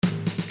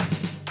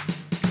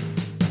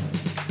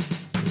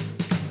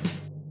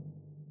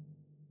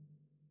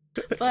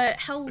But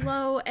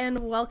hello and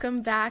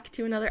welcome back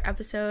to another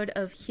episode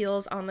of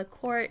Heels on the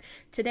Court.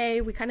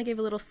 Today we kind of gave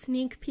a little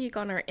sneak peek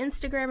on our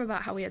Instagram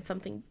about how we had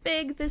something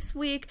big this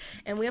week,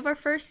 and we have our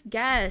first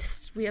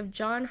guest. We have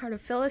John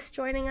Hartofilis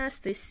joining us,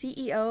 the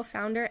CEO,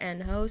 founder,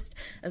 and host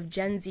of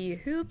Gen Z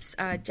Hoops.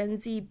 Gen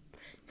Z,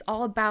 it's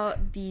all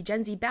about the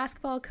Gen Z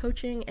basketball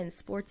coaching and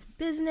sports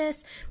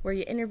business, where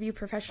you interview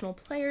professional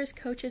players,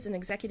 coaches, and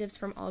executives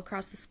from all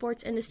across the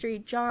sports industry.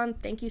 John,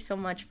 thank you so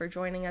much for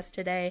joining us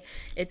today.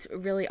 It's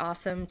really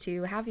awesome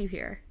to have you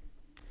here.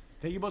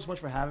 Thank you both so much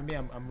for having me.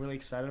 I'm really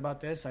excited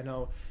about this. I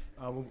know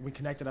when we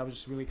connected, I was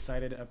just really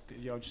excited,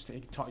 just to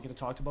get to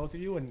talk to both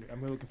of you, and I'm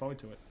really looking forward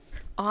to it.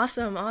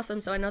 Awesome.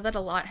 So I know that a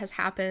lot has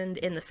happened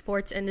in the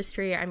sports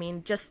industry. I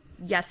mean, just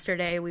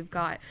yesterday we've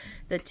got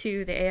the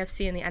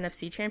AFC and the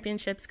NFC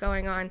championships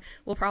going on.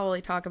 We'll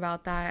probably talk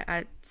about that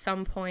at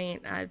some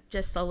point,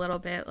 just a little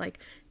bit, like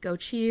go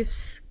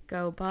Chiefs,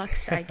 go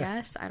Bucks, I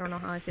guess. I don't know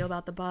how I feel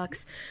about the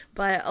Bucks,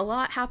 but a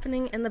lot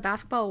happening in the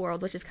basketball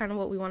world, which is kind of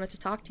what we wanted to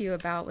talk to you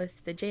about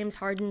with the James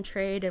Harden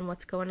trade and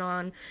what's going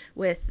on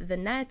with the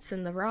Nets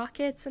and the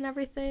Rockets and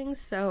everything.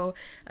 So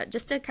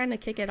just to kind of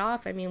kick it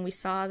off, I mean, we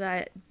saw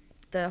that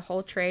the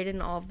whole trade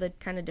and all of the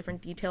kind of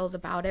different details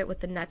about it, with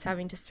the Nets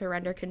having to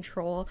surrender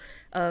control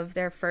of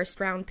their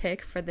first round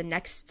pick for the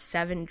next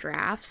 7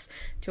 drafts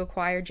to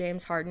acquire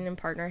James Harden and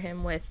partner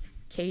him with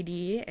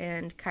KD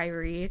and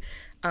Kyrie.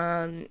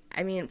 I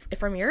mean,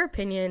 from your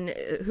opinion,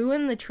 who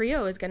in the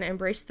trio is going to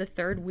embrace the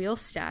third wheel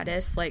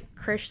status, like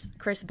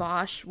Chris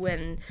Bosh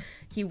when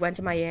he went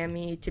to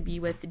Miami to be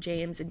with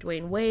James and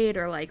Dwayne Wade,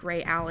 or like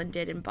Ray Allen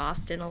did in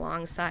Boston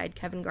alongside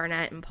Kevin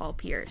Garnett and Paul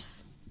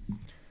Pierce?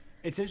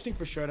 It's interesting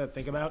for sure to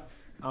think about,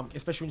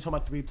 especially when you talk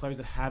about 3 players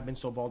that have been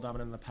so ball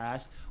dominant in the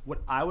past. What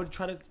I would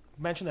try to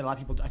mention that a lot of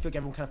people, I feel like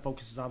everyone kind of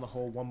focuses on the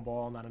whole one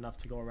ball, not enough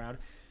to go around.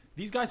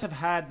 These guys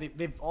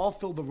they've all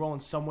filled the role in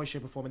some way,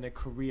 shape, or form in their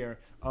career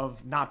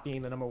of not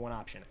being the number one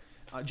option.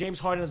 James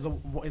Harden is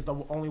the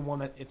only one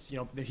that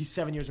he's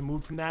 7 years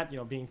removed from that,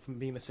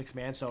 being the sixth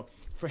man. So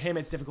for him,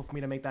 it's difficult for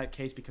me to make that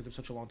case because it was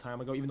such a long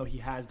time ago, even though he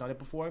has done it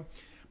before.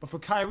 But for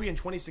Kyrie in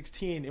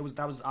 2016,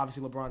 that was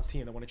obviously LeBron's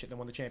team that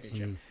won the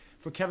championship. Mm-hmm.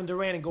 For Kevin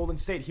Durant in Golden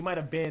State, he might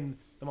have been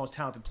the most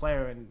talented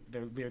player and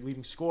their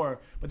leading scorer,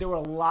 but there were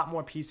a lot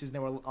more pieces, and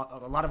there were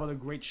a lot of other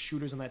great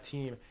shooters on that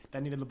team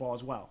that needed the ball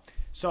as well.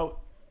 So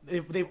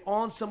they've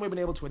all in some way been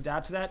able to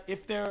adapt to that.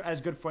 If they're as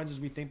good friends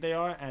as we think they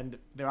are, and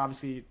they're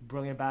obviously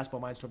brilliant basketball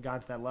minds to have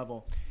gotten to that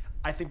level,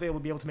 I think they will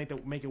be able to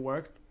make it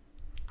work.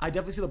 I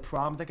definitely see the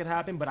problems that could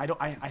happen, but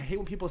I hate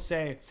when people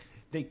say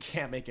they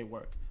can't make it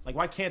work. Like,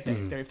 why can't they?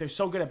 Mm-hmm. If they're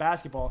so good at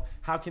basketball,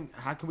 how can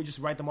we just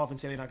write them off and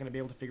say they're not going to be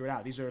able to figure it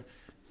out? These are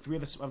 3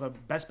 of the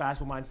best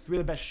basketball minds, 3 of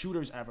the best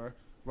shooters ever,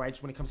 right?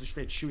 Just when it comes to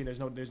straight shooting, there's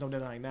no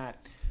denying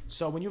that.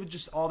 So when you have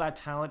just all that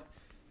talent,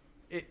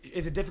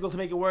 is it difficult to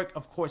make it work?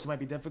 Of course, it might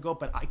be difficult,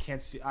 but I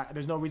can't see.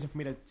 There's no reason for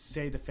me to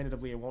say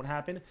definitively it won't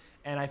happen.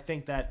 And I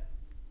think that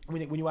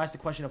when you ask the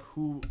question of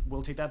who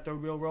will take that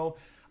third wheel role,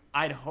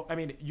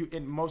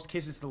 in most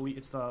cases it's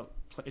the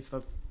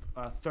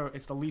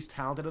least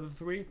talented of the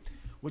 3,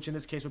 which in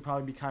this case would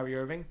probably be Kyrie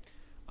Irving.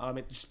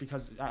 Just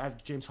because I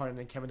have James Harden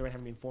and Kevin Durant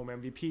having been former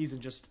MVPs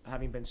and just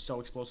having been so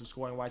explosive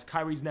scoring-wise.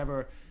 Kyrie's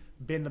never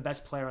been the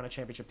best player on a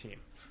championship team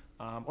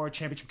or a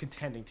championship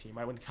contending team.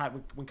 Right?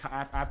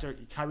 After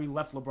Kyrie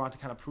left LeBron to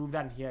kind of prove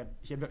that, and he had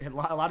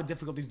a lot of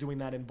difficulties doing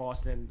that in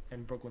Boston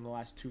and Brooklyn the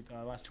last 2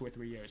 or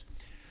 3 years.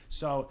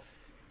 So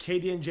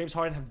KD and James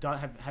Harden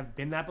have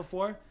been that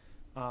before.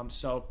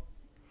 So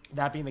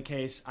that being the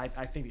case,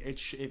 I think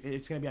it's going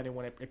to be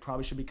anyone. It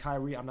probably should be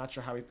Kyrie. I'm not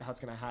sure how it's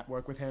going to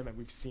work with him, and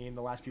we've seen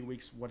the last few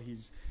weeks what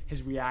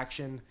his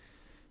reaction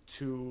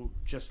to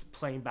just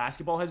playing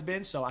basketball has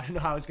been. So I don't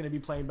know how it's going to be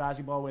playing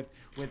basketball with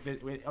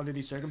under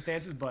these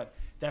circumstances, but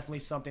definitely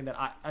something that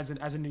I, as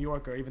a New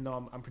Yorker, even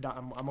though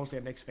I'm mostly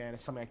a Knicks fan,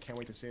 it's something I can't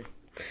wait to see.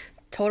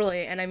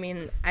 Totally. And I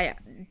mean, I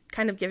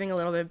kind of giving a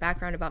little bit of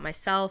background about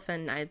myself,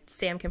 and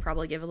Sam can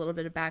probably give a little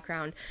bit of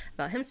background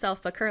about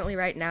himself, but currently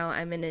right now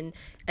I'm in an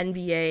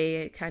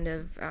NBA kind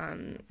of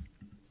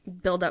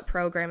build-up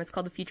program. It's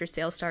called the Future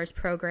Sales Stars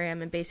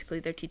program, and basically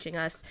they're teaching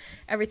us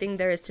everything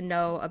there is to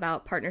know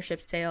about partnership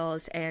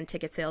sales and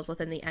ticket sales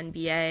within the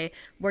NBA,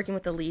 working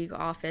with the league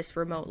office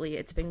remotely.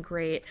 It's been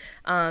great.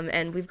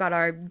 And we've got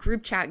our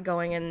group chat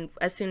going, and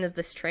as soon as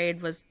this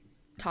trade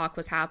talk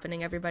was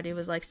happening, everybody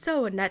was like,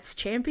 so a Nets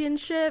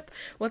championship,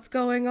 what's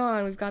going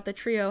on? We've got the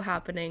trio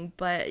happening.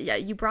 But yeah,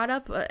 you brought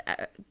up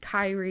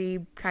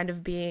Kyrie kind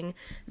of being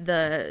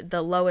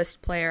the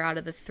lowest player out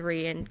of the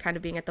 3 and kind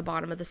of being at the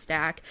bottom of the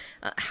stack.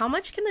 How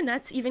much can the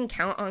Nets even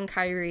count on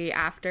Kyrie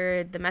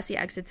after the messy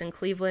exits in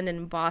Cleveland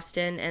and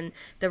Boston and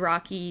the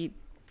rocky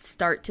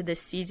start to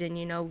this season?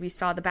 We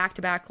saw the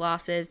back-to-back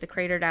losses, the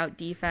cratered out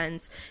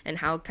defense, and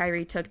how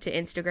Kyrie took to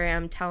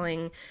Instagram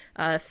telling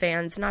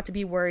fans not to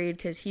be worried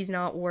because he's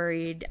not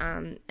worried,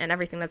 and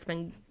everything that's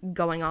been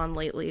going on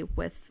lately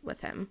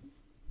with him.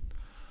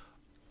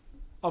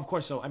 Of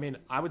course. So, I mean,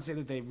 I would say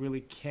that they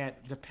really can't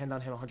depend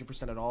on him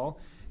 100% at all.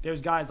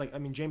 There's guys like, I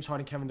mean, James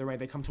Harden, Kevin Durant,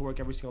 they come to work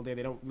every single day.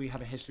 They don't really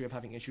have a history of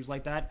having issues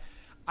like that.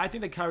 I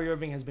think that Kyrie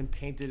Irving has been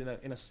painted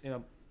in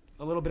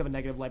a little bit of a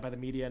negative light by the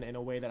media in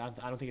a way that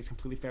I don't think is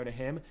completely fair to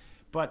him.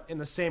 But in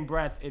the same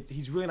breath,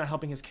 he's really not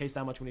helping his case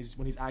that much when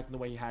he's acting the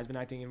way he has been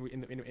acting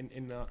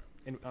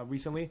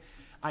recently.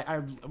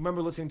 I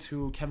remember listening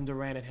to Kevin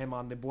Durant and him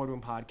on the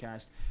Boardroom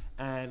podcast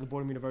and the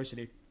Boardroom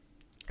University,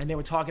 and they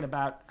were talking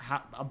about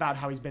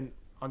how he's been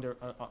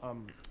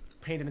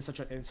painted in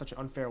such an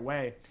unfair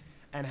way,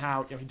 and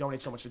how he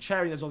donates so much to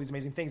charity, does all these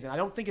amazing things. And I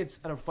don't think it's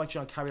a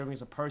reflection on Kyrie Irving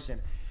as a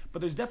person, but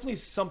there's definitely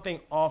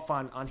something off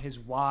on his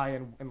why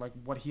and like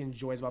what he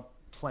enjoys about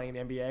playing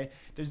in the NBA.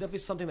 There's definitely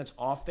something that's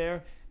off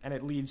there, and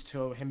it leads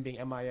to him being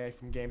MIA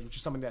from games, which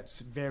is something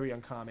that's very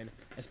uncommon,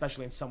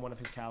 especially in someone of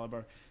his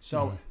caliber.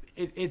 So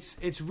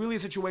it's really a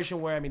situation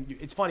where, I mean,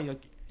 it's funny.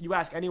 Like, you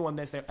ask anyone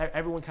this,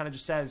 everyone kind of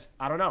just says,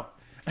 I don't know.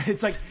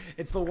 It's like,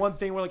 it's the one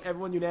thing where like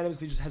everyone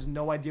unanimously just has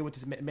no idea what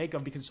to make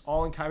of, because it's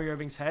all in Kyrie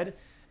Irving's head,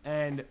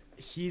 and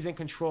he's in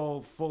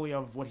control fully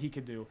of what he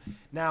could do.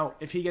 Now,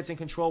 if he gets in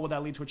control, will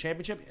that lead to a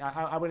championship?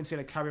 I wouldn't say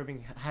that Kyrie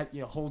Irving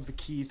holds the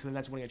keys to the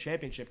Nets winning a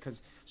championship,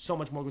 because so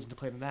much more goes into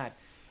play than that.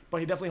 But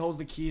he definitely holds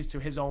the keys to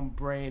his own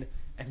brain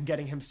and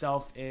getting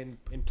himself in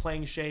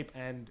playing shape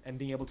and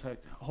being able to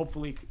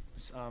hopefully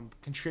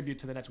contribute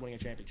to the Nets winning a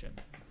championship.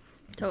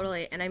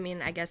 Totally. And I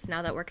mean, I guess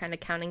now that we're kind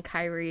of counting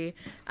Kyrie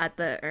at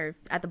the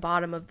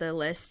bottom of the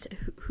list,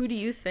 who do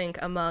you think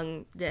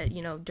among the,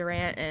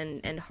 Durant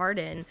and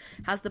Harden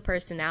has the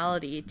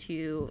personality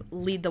to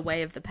lead the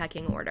way of the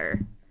pecking order?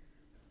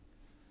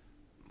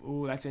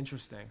 Ooh, that's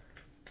interesting.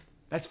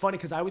 That's funny,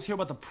 because I always hear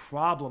about the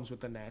problems with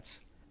the Nets.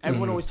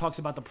 Everyone always talks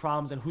about the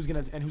problems and who's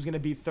gonna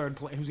be third.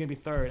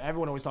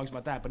 Everyone always talks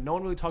about that, but no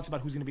one really talks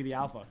about who's gonna be the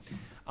alpha.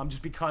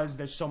 Just because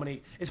there's so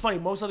many. It's funny.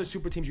 Most other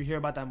super teams, you hear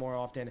about that more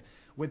often.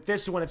 With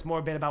this one, it's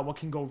more been about what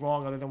can go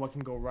wrong other than what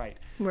can go right.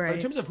 Right. But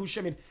in terms of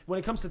when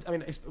it comes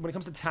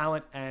to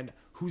talent and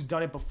who's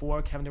done it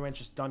before, Kevin Durant's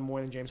just done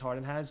more than James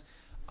Harden has.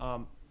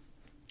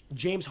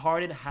 James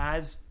Harden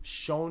has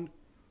shown.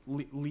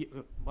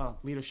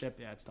 Leadership,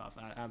 yeah, it's tough.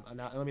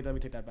 Let me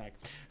take that back.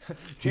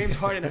 James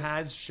Harden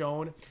has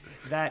shown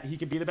that he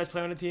can be the best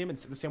player on the team, and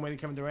the same way that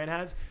Kevin Durant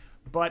has.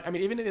 But I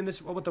mean, even in this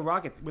with the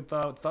Rocket, with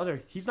the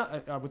Thunder, he's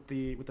not with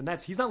the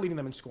Nets. He's not leading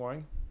them in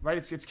scoring, right?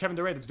 It's Kevin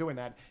Durant that's doing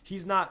that.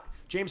 He's not.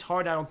 James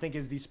Harden, I don't think,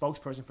 is the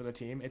spokesperson for the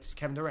team. It's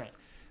Kevin Durant.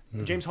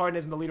 James Harden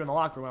isn't the leader in the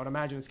locker room. I would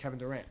imagine it's Kevin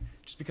Durant,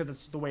 just because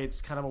that's the way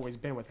it's kind of always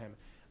been with him.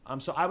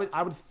 So I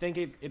would think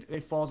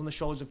it falls on the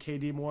shoulders of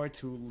KD more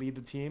to lead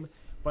the team.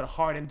 But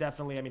Harden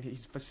definitely, I mean,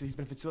 he's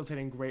been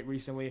facilitating great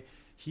recently.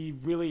 He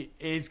really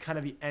is kind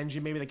of the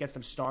engine maybe that gets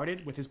them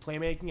started with his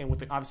playmaking and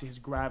with obviously his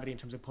gravity in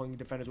terms of pulling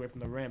defenders away from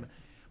the rim.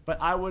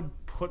 But I would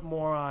put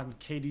more on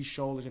KD's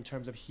shoulders in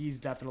terms of he's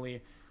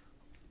definitely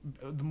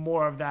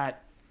more of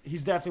that.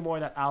 He's definitely more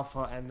of that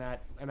alpha and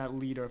that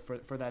leader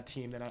for that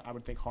team than I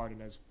would think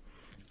Harden is.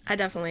 I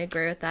definitely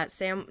agree with that.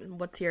 Sam,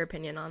 what's your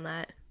opinion on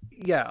that?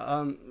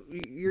 Yeah,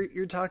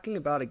 you're talking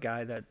about a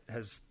guy that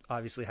has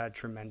obviously had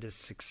tremendous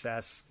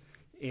success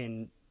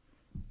in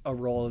a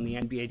role in the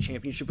NBA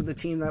championship with a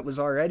team that was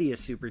already a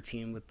super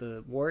team with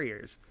the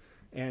Warriors.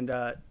 And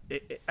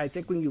I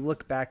think when you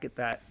look back at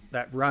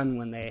that run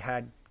when they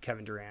had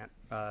Kevin Durant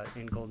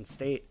in Golden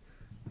State,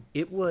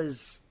 it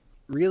was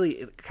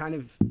really kind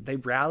of, they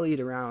rallied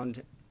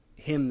around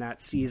him that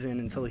season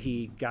until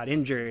he got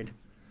injured.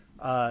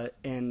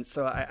 And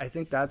so I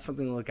think that's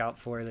something to look out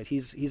for, that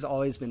he's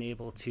always been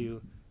able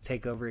to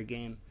take over a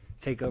game,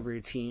 take over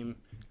a team.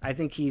 I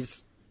think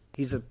he's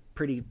a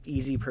pretty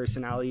easy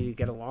personality to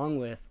get along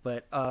with.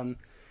 But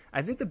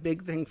I think the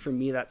big thing for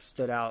me that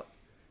stood out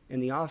in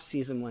the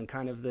offseason when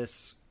kind of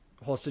this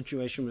whole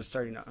situation was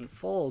starting to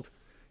unfold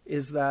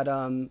is that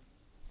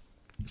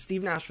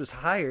Steve Nash was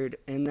hired,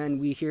 and then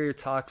we hear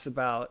talks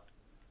about,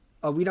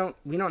 oh, we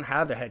don't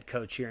have a head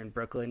coach here in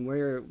Brooklyn.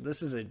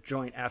 This is a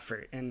joint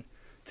effort. And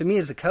to me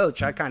as a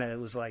coach, I kind of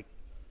was like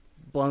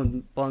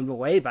blown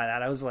away by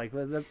that. I was like,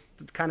 well, that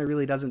kind of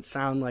really doesn't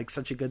sound like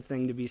such a good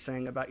thing to be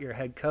saying about your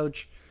head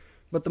coach.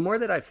 But the more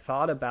that I've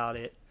thought about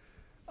it,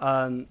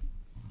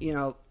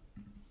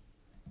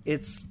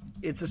 it's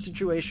a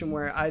situation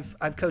where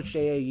I've coached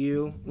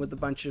AAU with a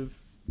bunch of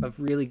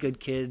really good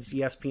kids,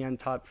 ESPN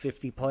top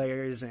 50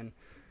 players, and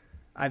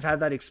I've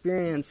had that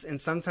experience.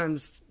 And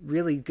sometimes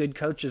really good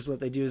coaches, what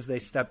they do is they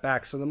step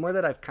back. So the more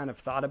that I've kind of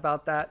thought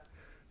about that,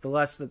 the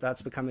less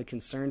that's become a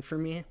concern for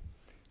me.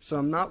 So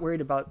I'm not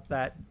worried about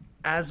that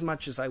as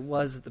much as I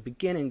was at the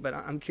beginning. But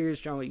I'm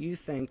curious, John, what you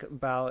think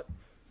about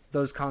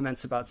those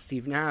comments about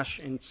Steve Nash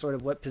and sort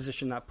of what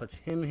position that puts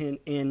him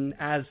in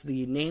as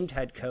the named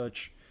head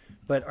coach,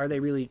 but are they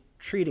really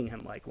treating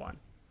him like one?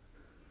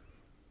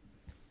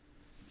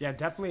 Yeah,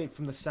 definitely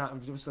from the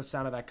sound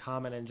of that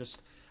comment, and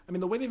just, I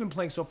mean, the way they've been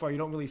playing so far, you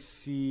don't really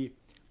see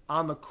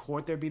on the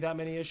court there be that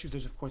many issues.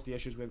 There's of course the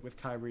issues with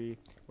Kyrie,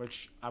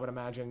 which I would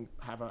imagine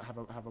have a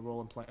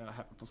role in play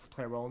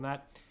a role in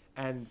that.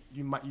 And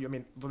I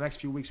mean, the next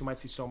few weeks we might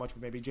see so much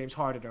with maybe James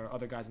Harden or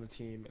other guys on the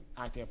team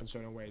acting up in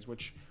certain ways,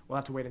 which we'll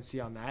have to wait and see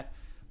on that.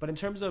 But in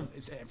terms of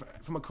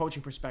from a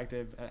coaching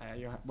perspective,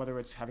 whether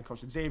it's having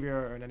coached at Xavier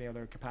or in any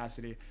other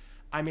capacity,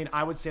 I mean,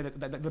 I would say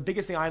that the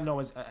biggest thing I know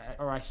is,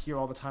 or I hear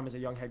all the time as a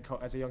young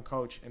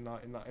coach in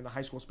the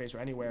high school space or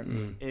anywhere,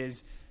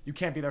 is you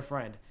can't be their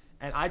friend.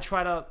 And I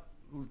try to,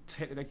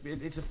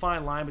 it's a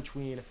fine line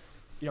between,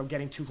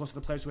 getting too close to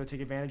the players who are going to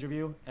take advantage of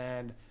you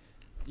and,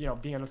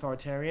 being an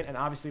authoritarian. And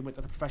obviously at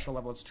the professional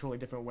level, it's totally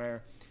different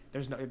where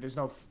there's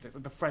no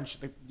the French.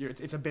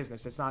 It's a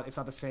business. It's not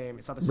the same.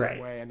 It's not the same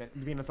Right. way.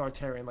 And being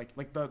authoritarian,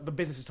 like the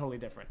business is totally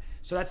different.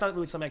 So that's not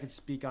really something I can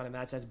speak on in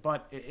that sense.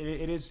 But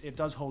it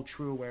does hold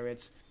true where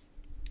it's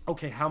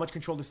okay. How much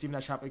control does Steve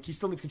Nash have? Like, he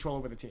still needs control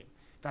over the team.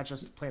 That's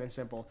just plain and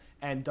simple.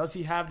 And does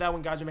he have that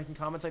when guys are making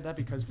comments like that?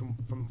 Because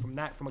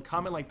from a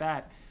comment like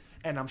that,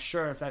 and I'm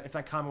sure if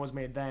that comment was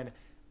made then,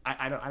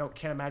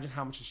 can't imagine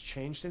how much has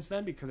changed since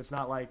then, because it's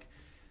not like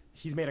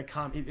he's made a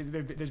comment.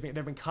 There've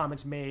been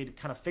comments made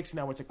kind of fixing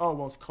that where it's like, oh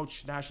well,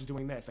 Coach Nash is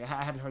doing this. Like,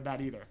 I haven't heard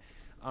that either.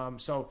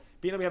 So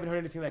being that we haven't heard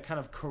anything that kind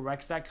of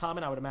corrects that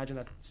comment, I would imagine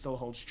that still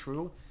holds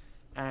true.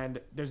 And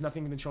there's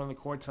nothing been shown on the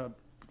court to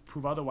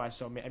prove otherwise.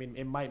 So I mean,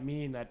 it might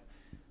mean that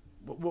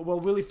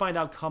we'll really find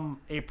out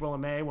come April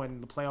and May when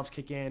the playoffs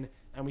kick in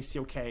and we see,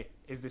 okay,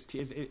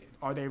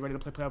 are they ready to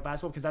play playoff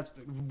basketball? Because that's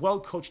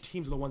well-coached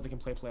teams are the ones that can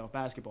play playoff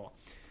basketball.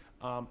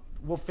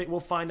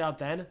 We'll find out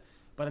then.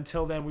 But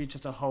until then, we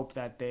just have to hope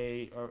that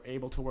they are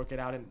able to work it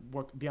out and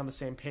be on the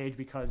same page,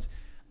 because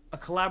a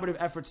collaborative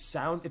effort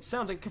sounds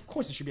like, of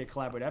course, it should be a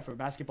collaborative effort.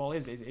 Basketball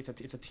it's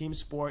a team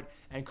sport,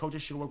 and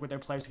coaches should work with their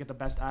players to get the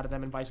best out of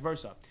them and vice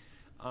versa,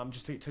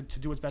 just to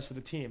do what's best for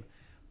the team.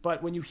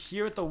 But when you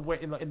hear it the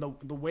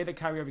way that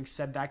Kyrie Irving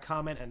said that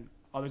comment and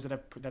others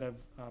that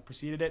have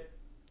preceded it,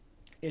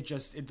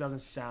 it doesn't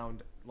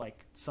sound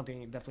like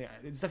something.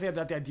 It's definitely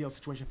not the ideal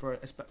situation for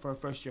a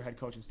first-year head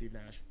coach in Steve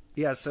Nash.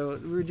 Yeah, so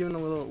we were doing a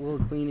little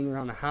cleaning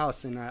around the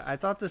house, and I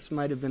thought this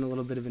might have been a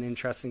little bit of an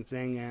interesting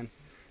thing. And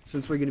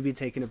since we're going to be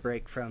taking a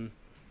break from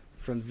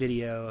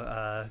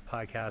video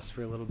podcasts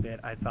for a little bit,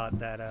 I thought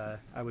that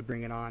I would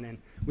bring it on. And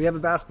we have a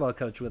basketball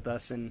coach with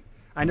us, and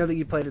I know that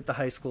you played at the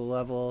high school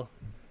level,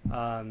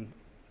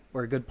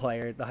 or a good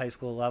player at the high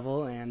school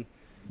level, and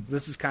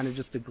this is kind of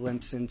just a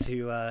glimpse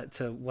into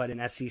to what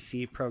an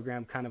SEC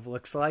program kind of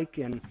looks like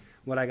and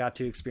what I got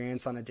to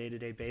experience on a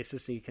day-to-day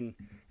basis. So you can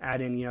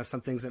add in,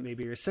 some things that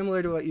maybe are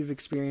similar to what you've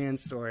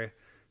experienced, or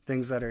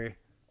things that are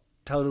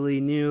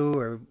totally new,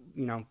 or,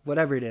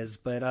 whatever it is.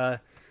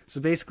 But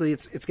so basically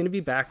it's going to be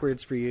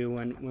backwards for you.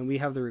 When we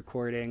have the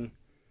recording,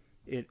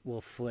 it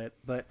will flip.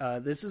 But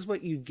this is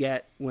what you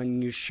get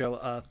when you show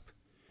up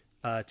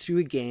to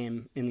a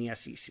game in the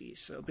SEC.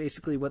 So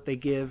basically what they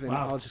give, and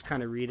I'll just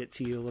kind of read it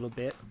to you a little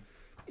bit,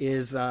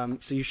 is so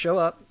you show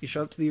up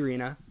to the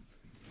arena,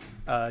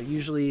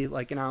 usually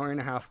like an hour and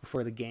a half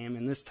before the game,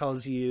 and this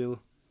tells you,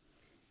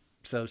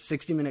 so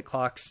 60-minute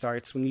clock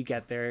starts when you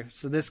get there.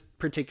 So this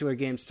particular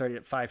game started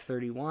at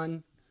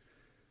 5:31.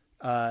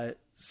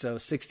 So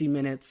 60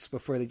 minutes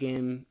before the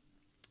game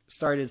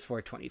started is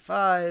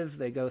 4:25.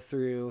 They go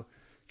through,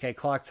 okay,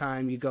 clock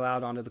time, you go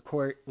out onto the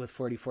court with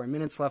 44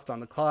 minutes left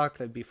on the clock.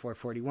 That'd be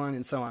 4:41,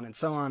 and so on and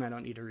so on. I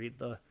don't need to read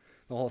the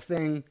whole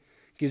thing.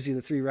 Gives you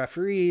the 3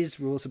 referees,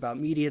 rules about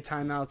media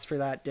timeouts for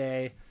that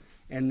day,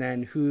 and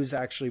then who's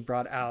actually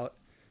brought out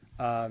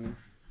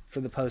for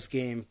the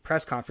post-game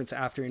press conference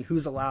after, and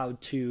who's allowed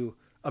to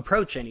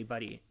approach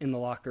anybody in the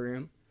locker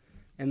room.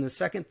 And the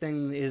second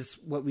thing is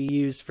what we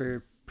use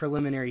for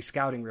preliminary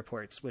scouting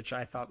reports, which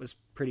I thought was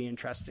pretty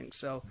interesting.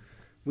 So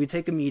we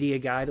take a media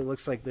guide. It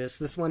looks like this.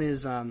 This one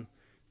is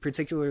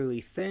particularly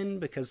thin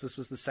because this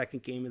was the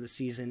second game of the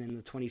season in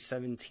the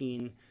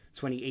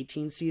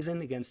 2017-2018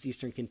 season against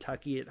Eastern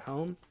Kentucky at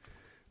home.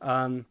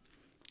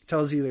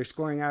 Tells you their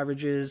scoring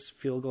averages,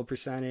 field goal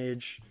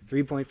percentage,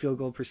 3-point field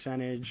goal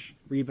percentage,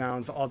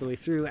 rebounds, all the way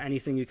through,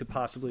 anything you could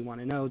possibly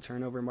want to know,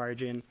 turnover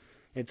margin.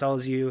 It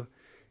tells you,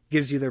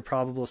 gives you their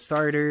probable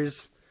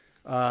starters,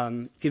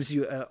 gives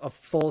you a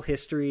full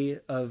history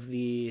of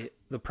the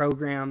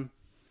program,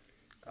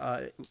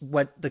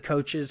 what the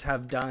coaches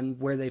have done,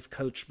 where they've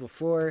coached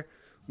before,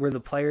 where the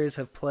players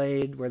have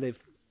played, where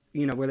they've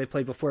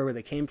played before, where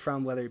they came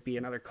from, whether it be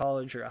another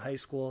college or a high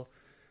school.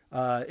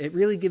 It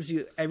really gives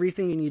you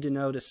everything you need to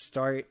know to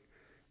start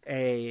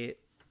a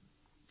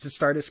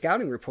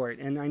scouting report.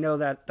 And I know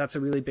that that's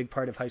a really big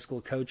part of high school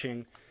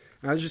coaching.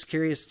 And I was just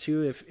curious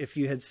too, if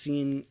you had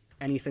seen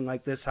anything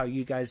like this, how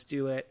you guys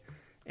do it,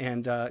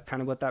 and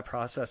kind of what that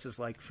process is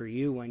like for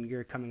you when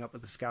you're coming up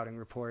with a scouting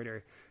report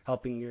or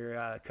helping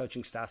your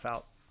coaching staff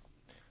out.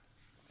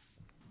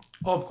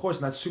 Oh, of course,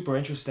 and that's super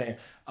interesting.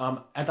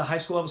 At the high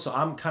school level, so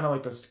I'm kind of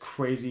like this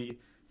crazy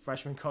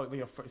freshman coach,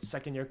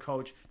 second-year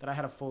coach, that I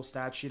had a full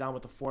stat sheet on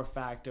with the 4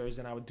 factors,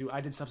 and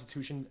I did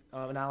substitution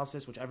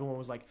analysis, which everyone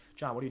was like,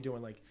 John, what are you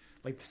doing? Like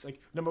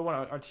number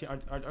one,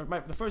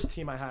 the first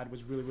team I had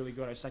was really, really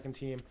good. Our second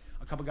team,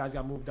 a couple guys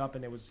got moved up,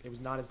 and it was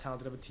not as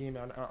talented of a team.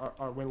 And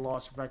our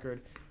win-loss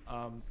record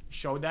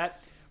showed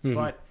that. Mm-hmm.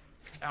 But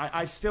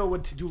I still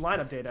would do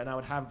lineup data, and I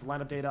would have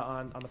lineup data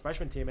on the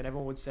freshman team, and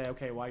everyone would say,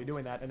 okay, why are you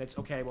doing that? And it's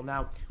okay. Well,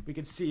 now we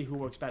can see who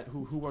works best,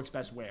 who works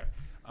best where,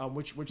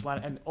 which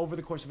line. And over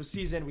the course of a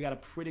season, we got a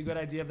pretty good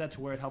idea of that,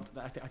 to where it helped.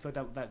 I feel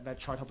like that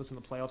chart helped us in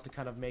the playoffs to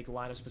kind of make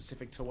lineup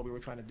specific to what we were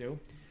trying to do,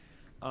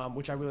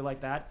 which I really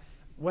like that.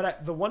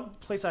 The one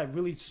place I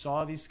really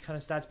saw these kind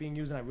of stats being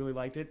used, and I really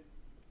liked it,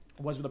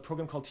 was with a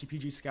program called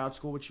TPG Scout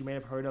School, which you may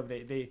have heard of.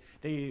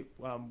 They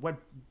went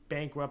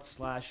bankrupt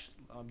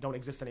 / don't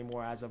exist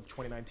anymore as of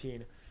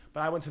 2019.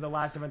 But I went to the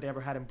last event they ever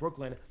had in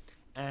Brooklyn,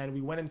 and we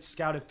went and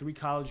scouted 3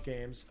 college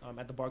games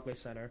at the Barclays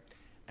Center,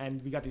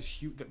 and we got these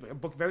huge, a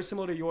book very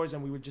similar to yours,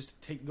 and we would just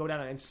go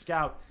down and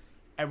scout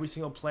every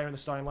single player in the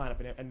starting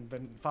lineup. And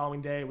the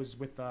following day it was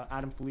with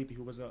Adam Filippi,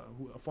 who was a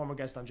former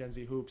guest on Gen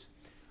Z Hoops,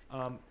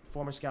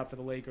 former scout for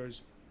the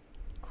Lakers,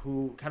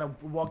 who kind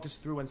of walked us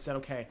through and said,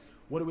 okay,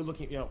 what are we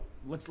looking,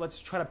 let's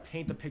try to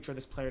paint the picture of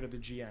this player to the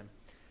GM.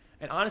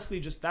 And honestly,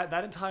 just that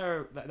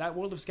entire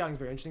world of scouting is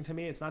very interesting to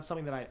me. It's not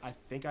something that I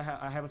think I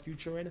have a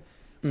future in,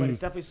 but it's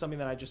definitely something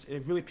that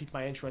it really piqued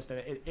my interest.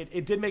 And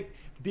it did make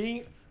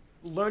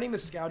learning the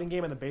scouting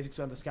game and the basics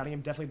of the scouting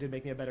game definitely did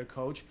make me a better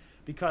coach,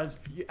 because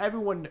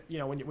everyone,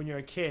 when you're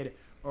a kid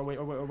or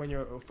when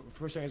you're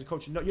first starting as a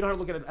coach, you don't have to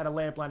look at a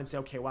layup line and say,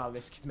 okay, wow,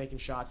 this kid's making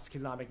shots, this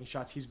kid's not making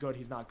shots, he's good,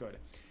 he's not good.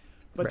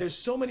 But there's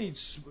so many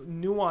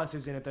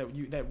nuances in it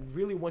that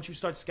really, once you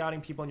start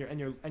scouting people and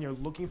you're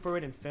looking for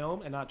it in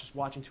film and not just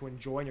watching to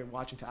enjoy, and you're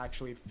watching to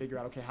actually figure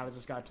out, okay, how does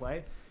this guy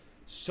play?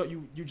 So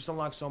you just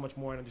unlock so much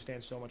more and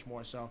understand so much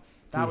more. So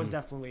that was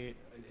definitely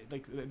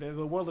like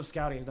the world of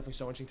scouting is definitely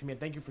so interesting to me. And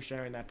thank you for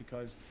sharing that,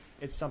 because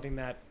it's something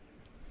that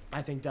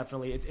I think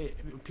definitely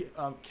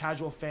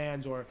casual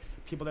fans or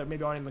people that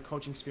maybe aren't in the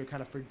coaching sphere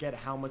kind of forget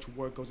how much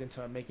work goes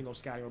into making those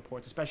scouting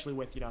reports, especially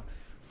with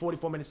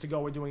 44 minutes to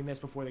go, we're doing this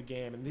before the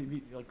game,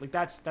 and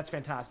that's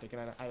fantastic.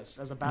 And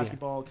as a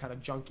basketball kind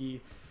of junkie,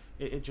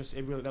 it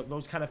really,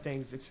 those kind of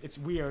things, it's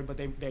weird, but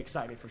they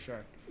excite me for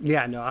sure.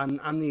 Yeah, no,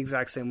 I'm the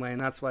exact same way, and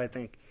that's why I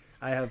think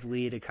I have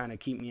Lee to kind of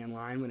keep me in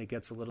line when it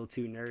gets a little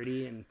too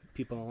nerdy and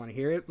people don't want to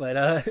hear it.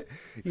 But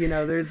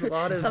there's a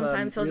lot of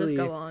sometimes he'll really,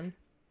 just go on.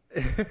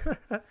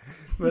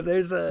 But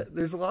there's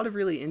a lot of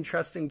really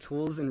interesting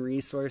tools and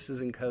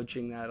resources in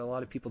coaching that a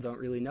lot of people don't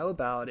really know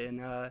about,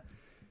 and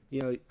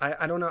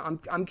I don't know.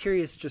 I'm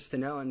curious just to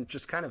know, and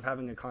just kind of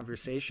having a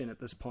conversation at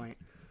this point.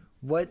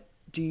 What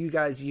do you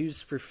guys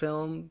use for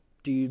film?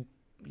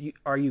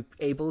 Are you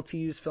able to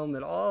use film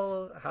at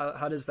all?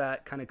 How does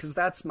that kind of, because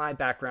that's my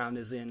background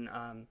is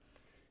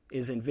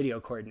in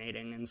video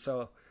coordinating, and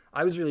so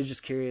I was really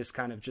just curious,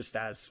 kind of just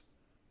as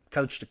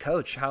coach to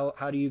coach, how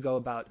do you go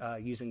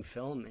about using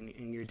film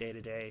in your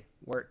day-to-day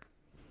work?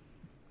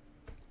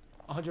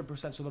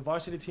 100%. So the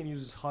varsity team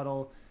uses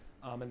Huddle.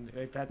 And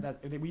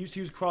we used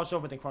to use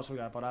Crossover, but then Crossover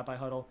got bought out by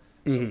Huddle,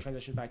 so we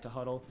transitioned back to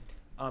Huddle.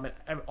 And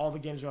all the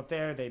games are up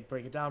there. They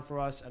break it down for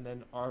us, and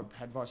then our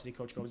head varsity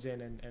coach goes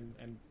in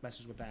and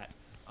messes with that.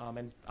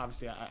 And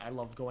obviously, I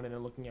love going in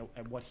and looking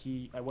at what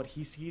he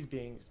sees,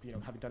 being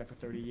having done it for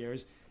 30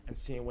 years, and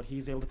seeing what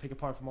he's able to pick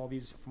apart from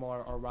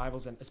our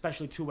rivals, and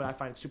especially too, what I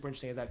find super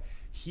interesting is that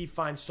he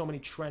finds so many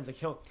trends. Like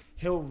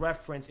he'll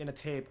reference in a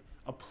tape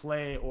a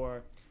play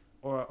or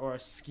a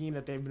scheme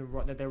that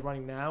they're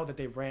running now that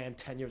they ran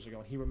 10 years ago,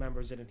 and he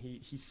remembers it, and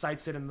he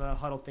cites it in the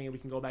Huddle thing, and we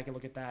can go back and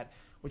look at that,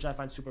 which I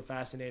find super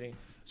fascinating.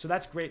 So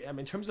that's great.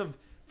 In terms of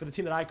for the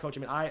team that I coach,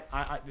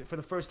 I for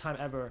the first time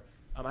ever,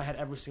 I had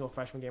every single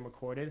freshman game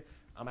recorded.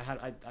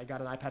 I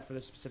got an iPad for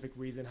this specific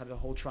reason, had a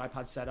whole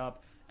tripod set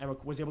up, and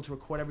was able to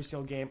record every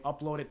single game,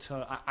 upload it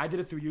to. I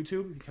did it through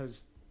YouTube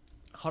because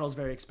Huddle's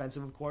very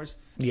expensive, of course,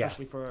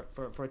 especially for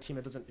a team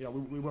that doesn't.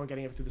 We weren't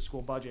getting it through the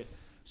school budget.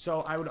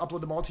 So I would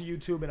upload them all to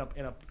YouTube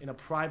in a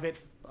private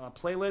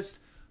playlist,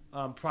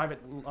 private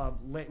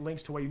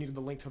links to where you needed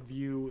the link to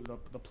view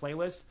the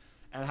playlist,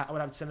 and I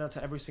would have to send it out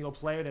to every single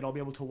player. They'd all be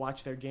able to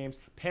watch their games.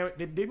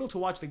 They'd be able to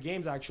watch the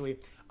games actually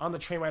on the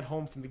train ride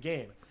home from the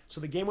game.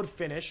 So the game would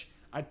finish.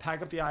 I'd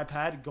pack up the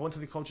iPad, go into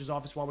the coach's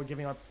office while we're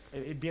giving our.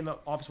 It'd be in the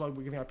office while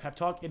we're giving our pep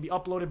talk. It'd be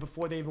uploaded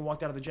before they even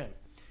walked out of the gym.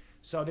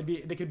 So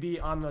they could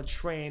be on the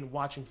train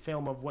watching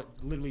film of what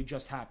literally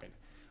just happened.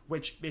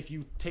 Which, if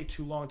you take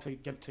too long to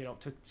get to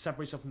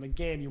separate yourself from the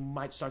game, you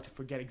might start to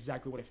forget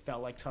exactly what it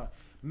felt like to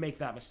make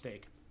that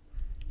mistake.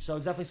 So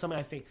it's definitely something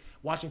I think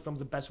watching film is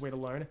the best way to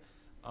learn,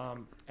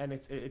 and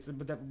it's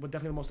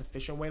definitely the most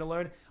efficient way to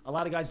learn. A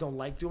lot of guys don't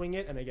like doing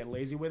it and they get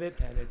lazy with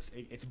it, and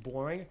it's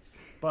boring.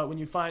 But when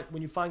you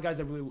find guys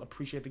that really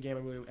appreciate the game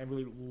and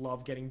really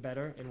love getting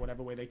better in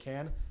whatever way they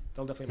can,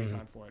 they'll definitely make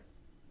time for it.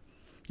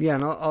 Yeah,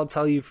 and I'll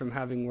tell you from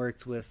having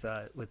worked with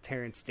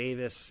Terrence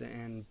Davis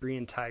and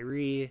Brian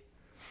Tyree.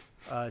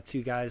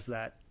 Two guys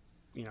that,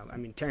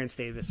 Terrence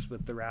Davis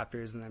with the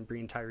Raptors, and then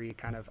Brian Tyree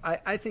kind of,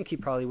 I think he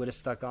probably would have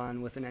stuck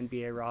on with an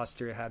NBA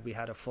roster had we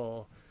had a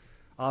full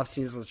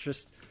offseason. It's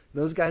just,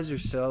 those guys are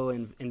so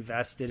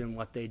invested in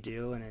what they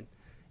do,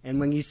 and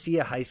when you see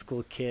a high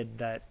school kid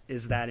that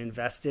is that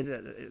invested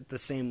at the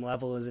same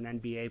level as an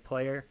NBA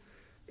player,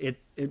 it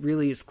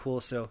really is cool.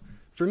 So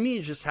for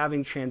me, just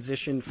having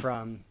transitioned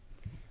from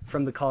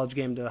from the college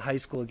game to the high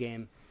school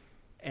game,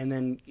 and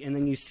then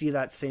you see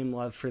that same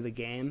love for the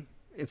game.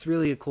 It's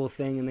really a cool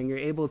thing, and then you're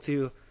able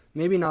to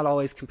maybe not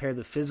always compare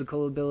the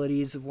physical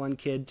abilities of one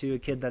kid to a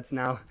kid that's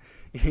now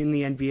in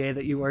the NBA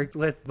that you worked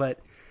with, but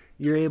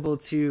you're able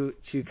to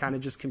kind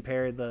of just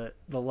compare the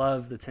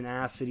love, the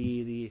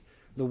tenacity,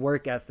 the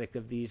work ethic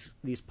of these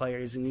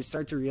players, and you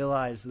start to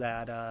realize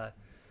that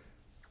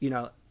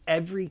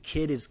every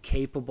kid is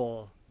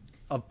capable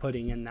of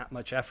putting in that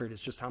much effort.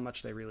 It's just how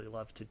much they really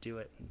love to do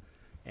it.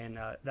 And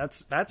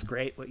that's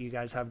great what you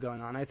guys have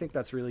going on. I think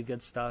that's really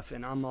good stuff,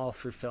 and I'm all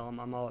for film.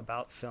 I'm all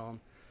about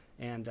film,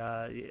 and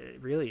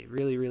really,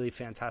 really, really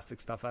fantastic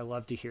stuff. I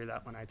love to hear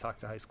that when I talk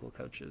to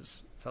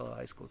fellow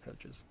high school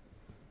coaches.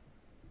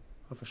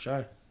 Oh, for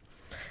sure.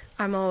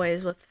 I'm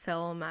always with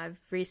film. I'm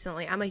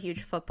a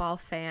huge football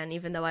fan.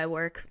 Even though I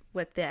work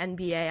with the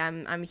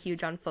NBA, I'm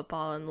huge on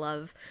football and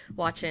love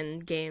watching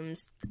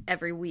games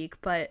every week.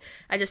 But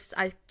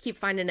I keep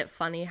finding it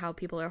funny how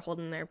people are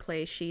holding their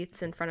play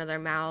sheets in front of their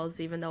mouths,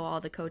 even though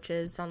all the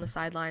coaches on the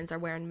sidelines are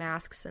wearing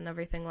masks and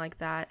everything like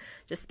that.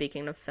 Just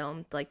speaking of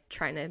film, like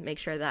trying to make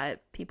sure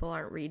that people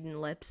aren't reading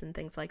lips and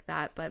things like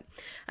that. But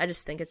I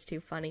just think it's too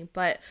funny.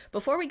 But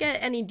before we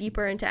get any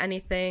deeper into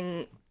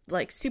anything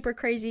like super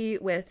crazy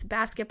with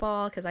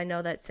basketball, because I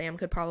know that Sam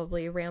could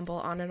probably ramble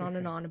on and on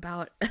and on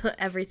about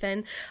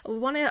everything, we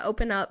want to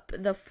open up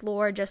the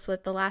floor just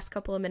with the last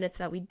couple of minutes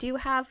that we do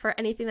have for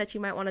anything that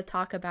you might want to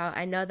talk about.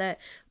 I know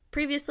that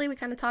previously we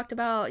kind of talked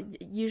about,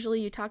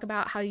 usually you talk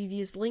about how you've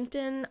used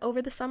LinkedIn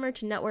over the summer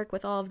to network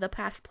with all of the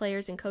past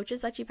players and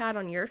coaches that you've had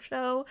on your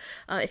show,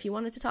 if you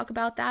wanted to talk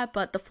about that,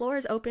 but the floor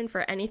is open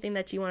for anything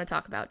that you want to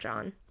talk about,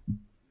 John.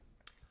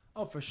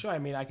 Oh, for sure. I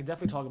mean, I can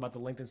definitely talk about the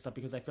LinkedIn stuff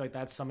because I feel like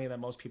that's something that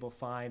most people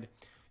find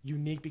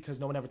unique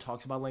because no one ever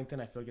talks about LinkedIn.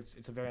 I feel like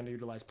it's a very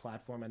underutilized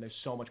platform and there's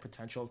so much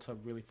potential to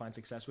really find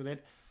success with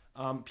it.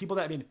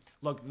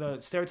 Look, the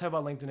stereotype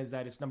about LinkedIn is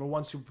that it's number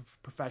one, super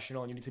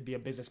professional and you need to be a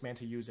businessman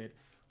to use it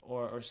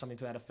or something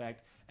to that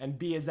effect. And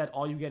B is that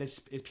all you get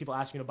is people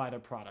asking you to buy their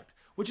product,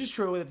 which is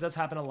true. It does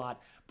happen a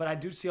lot. But I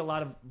do see a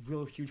lot of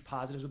real huge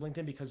positives with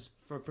LinkedIn because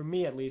for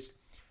me at least,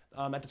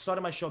 at the start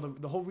of my show,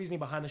 the whole reasoning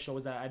behind the show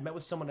was that I'd met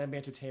with someone at NBA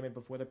Entertainment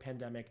before the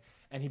pandemic,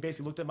 and he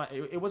basically looked at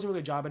it wasn't really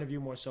a job interview,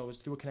 more so it was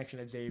through a connection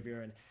at Xavier,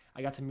 and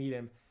I got to meet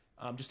him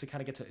just to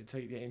kind of get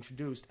to get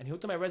introduced. And he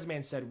looked at my resume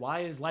and said,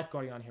 "Why is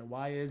lifeguarding on here?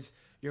 Why is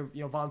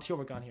your volunteer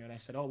work on here?" And I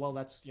said, "Oh, well,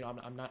 that's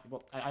I'm not."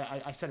 Well,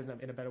 I said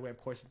it in a better way, of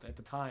course, at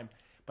the time,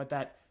 but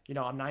that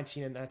I'm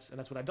 19 and that's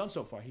what I've done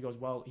so far. He goes,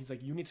 "Well," he's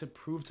like, "You need to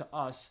prove to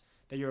us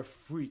that you're a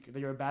freak, that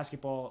you're a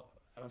basketball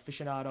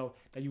aficionado,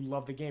 that you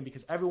love the game,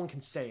 because everyone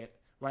can say it."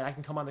 Right, I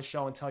can come on the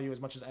show and tell you as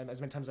many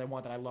times as I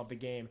want that I love the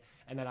game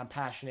and that I'm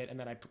passionate and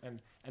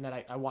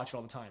that I watch it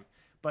all the time.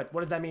 But what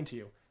does that mean to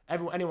you?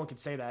 Anyone could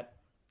say that.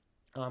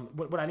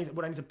 What I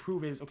need to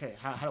prove is, okay,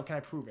 how can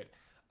I prove it?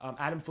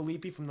 Adam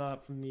Filippi from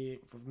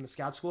the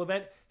Scout School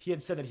event, he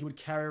had said that he would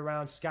carry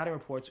around scouting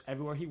reports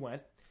everywhere he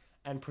went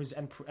and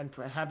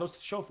have those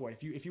to show for it.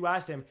 If you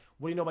asked him,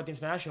 what do you know about the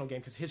international game?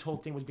 Because his whole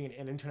thing was being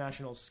an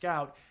international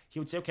scout, he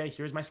would say, okay,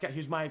 here's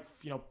my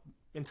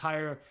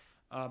entire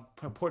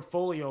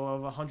portfolio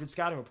of 100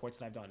 scouting reports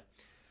that I've done.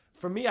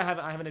 For me, I have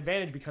an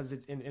advantage because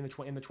it's in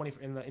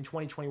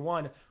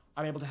 2021,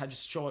 I'm able to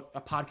just show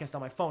a podcast on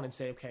my phone and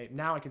say, okay,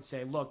 now I can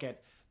say, look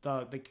at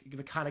the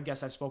kind of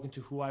guests I've spoken to,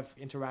 who I've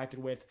interacted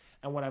with,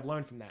 and what I've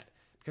learned from that.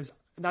 Because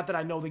not that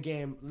I know the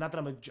game, not that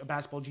I'm a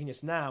basketball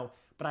genius now,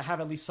 but I have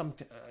at least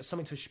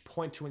something to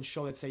point to and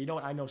show that say, you know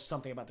what, I know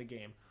something about the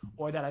game,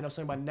 or that I know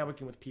something about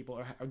networking with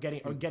people, or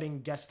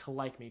getting guests to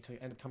like me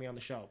to end up coming on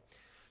the show.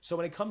 So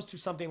when it comes to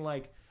something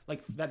like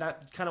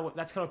that's kind of what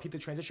the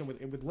transition with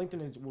LinkedIn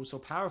and what was so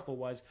powerful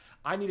was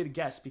I needed a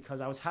guest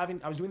because I was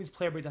doing these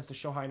player breakdowns to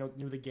show how I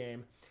knew the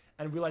game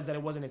and realized that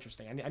it wasn't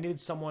interesting. I needed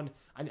someone,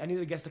 I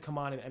needed a guest to come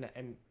on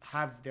and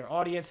have their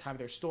audience, have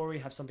their story,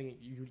 have something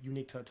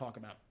unique to talk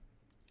about.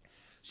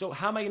 So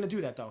how am I going to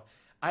do that though?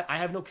 I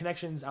have no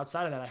connections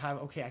outside of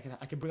that.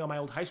 I can bring on my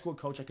old high school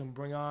coach. I can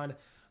bring on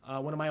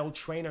one of my old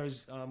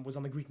trainers was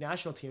on the Greek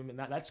national team, and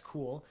that's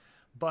cool.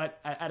 But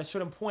at a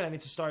certain point, I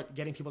need to start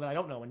getting people that I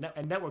don't know and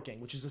networking,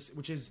 which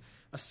is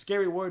a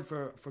scary word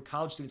for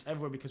college students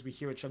everywhere because we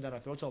hear it shoved down our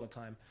throats all the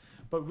time.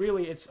 But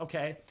really, it's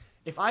okay.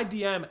 If I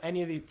DM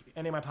any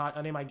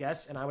of my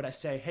guests and I would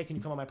say, hey, can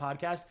you come on my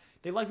podcast?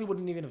 They likely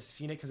wouldn't even have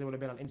seen it because it would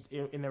have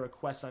been in their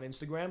requests on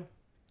Instagram.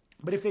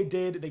 But if they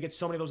did, they get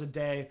so many of those a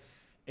day.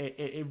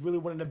 It really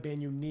wouldn't have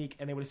been unique,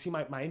 and they would have seen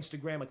my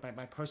Instagram, like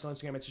my personal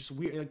Instagram. It's just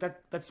weird. Like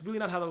that's really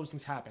not how those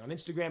things happen. On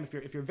Instagram,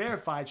 if you're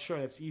verified, sure,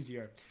 that's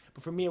easier.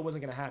 But for me, it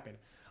wasn't going to happen.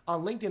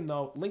 On LinkedIn,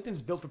 though, LinkedIn's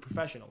built for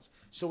professionals.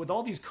 So with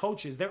all these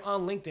coaches, they're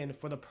on LinkedIn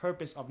for the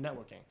purpose of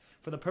networking,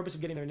 for the purpose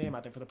of getting their name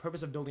out there, for the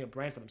purpose of building a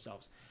brand for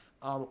themselves.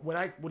 When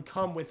I would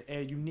come with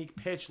a unique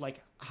pitch,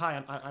 like,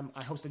 hi,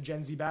 I host a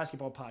Gen Z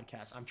basketball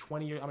podcast. I'm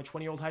a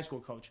 20-year-old high school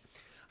coach.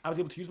 I was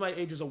able to use my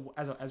age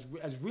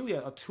as really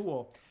a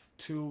tool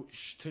to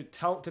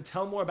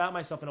tell more about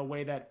myself in a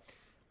way that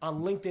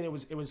on LinkedIn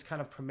it was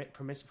kind of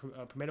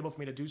permittable for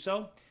me to do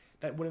so.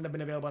 that wouldn't have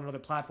been available on other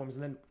platforms.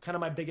 And then kind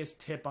of my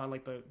biggest tip on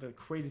like the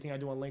crazy thing I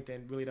do on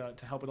LinkedIn, really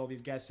to help with all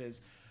these guests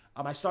is,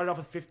 I started off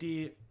with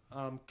 50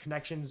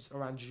 connections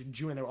around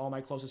June. They were all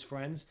my closest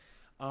friends.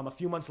 A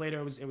few months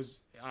later,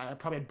 I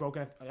probably had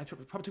broken. It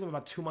probably took me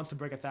about 2 months to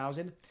break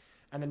 1,000,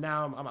 and then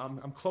now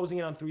I'm closing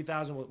in on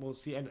 3,000. We'll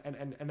see,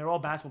 and they're all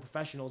basketball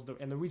professionals.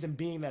 And the reason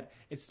being that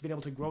it's been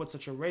able to grow at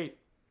such a rate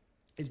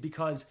is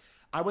because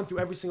I went through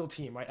every single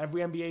team, right?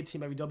 Every NBA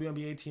team, every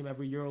WNBA team,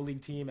 every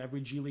EuroLeague team, every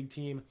G League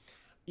team,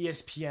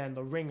 ESPN,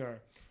 The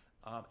Ringer,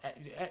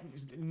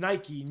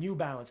 Nike, New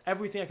Balance,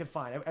 everything I could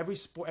find,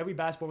 every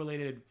basketball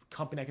related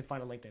company I could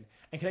find on LinkedIn,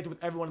 and connected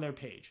with everyone on their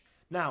page.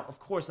 Now, of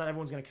course, not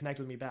everyone's going to connect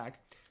with me back,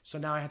 so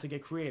now I have to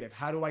get creative.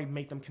 How do I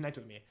make them connect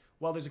with me?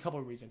 Well, there's a couple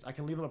of reasons. I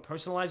can leave them a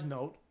personalized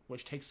note,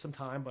 which takes some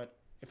time, but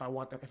if I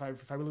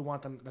really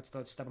want them, that's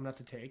the step I'm going to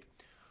have to take.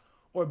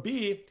 Or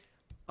B,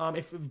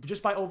 if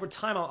just by over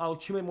time, I'll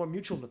accumulate more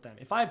mutuals with them.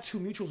 If I have 2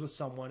 mutuals with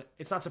someone,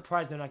 it's not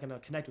surprising they're not going to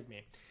connect with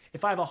me.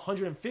 If I have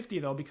 150,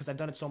 though, because I've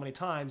done it so many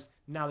times,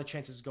 now the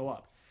chances go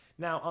up.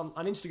 Now,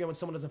 on Instagram, when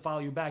someone doesn't follow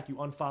you back, you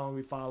unfollow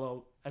and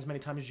refollow as many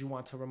times as you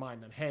want to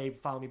remind them, hey,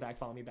 follow me back,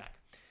 follow me back.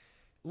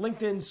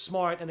 LinkedIn's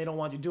smart, and they don't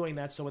want you doing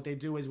that, so what they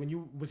do is when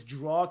you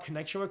withdraw a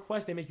connection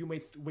request, they make you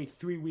wait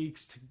 3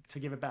 weeks to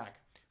give it back.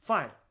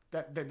 Fine.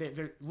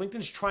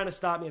 LinkedIn's trying to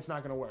stop me. It's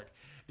not going to work.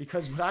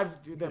 Because my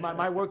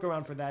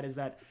workaround for that is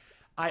that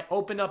I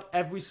open up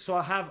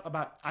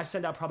I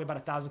send out probably about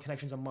 1,000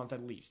 connections a month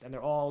at least, and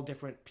they're all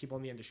different people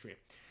in the industry.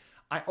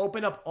 I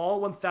open up all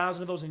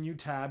 1,000 of those in new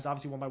tabs,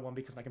 obviously one by one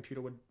because my computer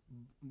would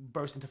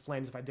burst into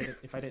flames if I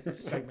didn't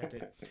segment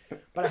it.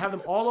 But I have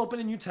them all open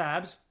in new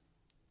tabs.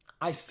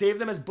 I save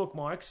them as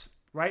bookmarks,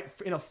 right,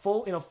 in a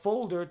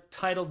folder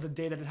titled the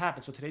day that it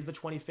happened. So today's the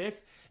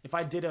 25th. If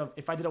I did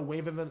a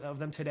wave of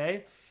them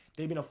today,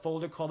 they'd be in a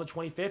folder called the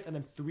 25th, and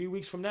then 3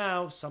 weeks from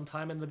now,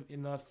 sometime in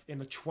the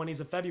 20s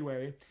of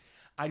February,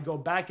 I'd go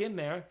back in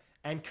there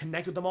and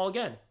connect with them all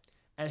again.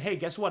 And hey,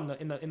 guess what?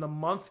 In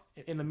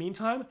the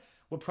meantime,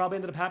 what probably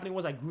ended up happening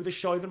was I grew the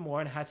show even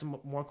more and had some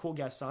more cool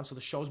guests on, so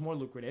the show's more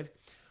lucrative.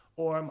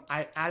 Or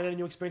I added a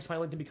new experience to my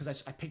LinkedIn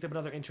because I picked up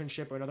another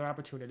internship or another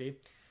opportunity.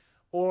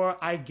 Or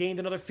I gained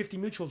another 50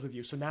 mutuals with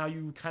you, so now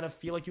you kind of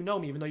feel like you know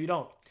me, even though you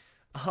don't.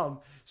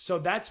 So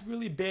that's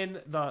really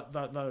been the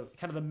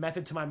kind of the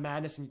method to my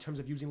madness in terms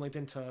of using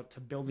LinkedIn to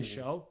build the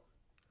show.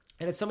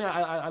 And it's something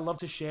I love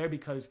to share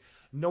because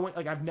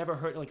I've never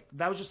heard,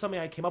 that was just something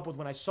I came up with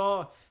when I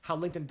saw how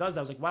LinkedIn does that.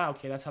 I was like, wow,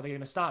 okay, that's how they're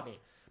going to stop me.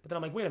 But then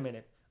I'm like, wait a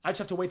minute, I just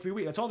have to wait 3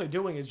 weeks. That's all they're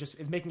doing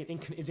is making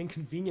it is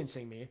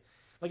inconveniencing me.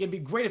 Like, it'd be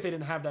great if they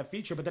didn't have that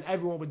feature, but then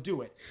everyone would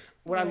do it.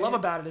 What I love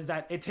about it is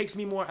that it takes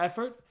me more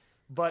effort,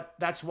 but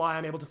that's why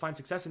I'm able to find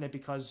success in it,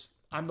 because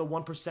I'm the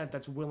 1%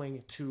 that's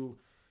willing to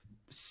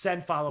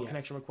send follow-up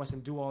connection requests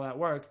and do all that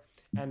work.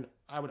 And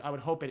I would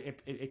hope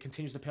it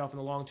continues to pay off in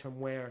the long term,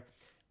 where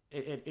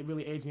it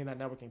really aids me in that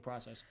networking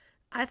process.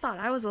 I thought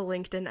I was a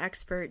LinkedIn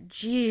expert.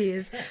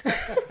 Jeez.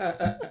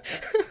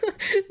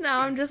 Now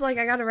I'm just like,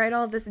 I got to write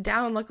all this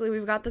down. Luckily,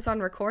 we've got this on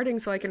recording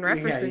so I can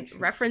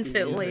reference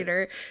it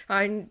later.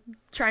 I'm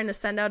trying to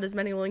send out as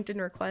many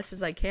LinkedIn requests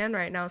as I can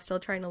right now. Still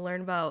trying to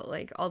learn about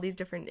like all these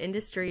different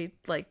industry,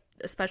 like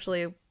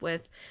especially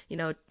with,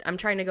 I'm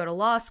trying to go to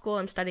law school.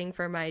 I'm studying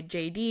for my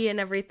JD and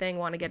everything.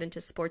 Want to get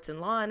into sports and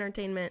law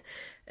entertainment,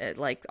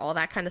 like all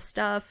that kind of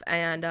stuff.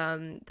 And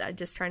I'm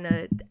just trying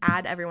to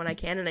add everyone I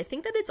can. And I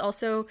think that it's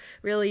also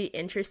really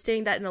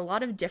interesting that in a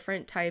lot of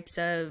different types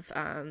of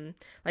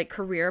like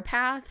career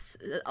paths,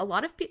 a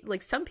lot of people,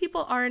 like some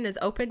people aren't as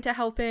open to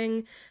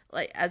helping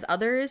like as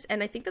others.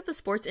 And I think that the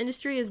sports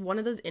industry is one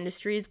of those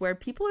industries where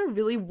people are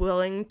really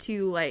willing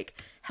to like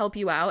help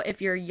you out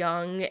if you're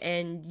young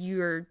and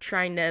you're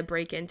trying to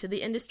break into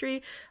the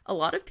industry. A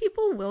lot of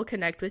people will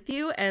connect with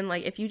you, and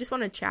like if you just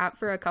want to chat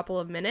for a couple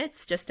of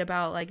minutes just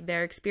about like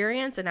their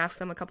experience and ask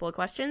them a couple of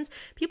questions,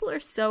 people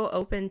are so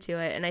open to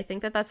it. And I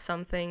think that that's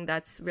something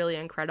that's really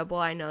incredible.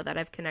 I know that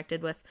I've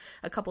connected with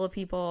a couple of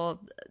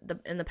people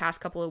in the past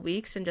couple of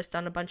weeks and just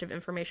done a bunch of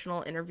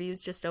informational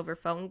interviews just over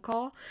phone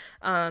call.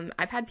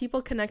 I've had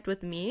people connect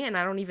with me, and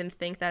I don't even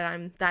think that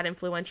I'm that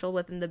influential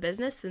within the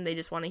business, and they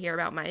just want to hear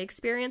about my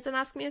experience and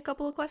ask me a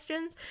couple of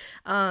questions.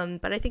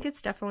 But I think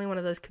it's definitely one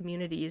of those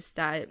communities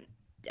that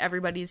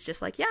everybody's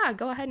just like, yeah,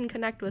 go ahead and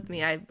connect with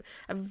me. I've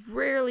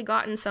rarely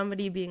gotten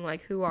somebody being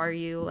like, who are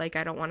you? Like,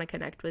 I don't want to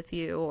connect with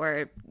you,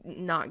 or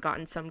not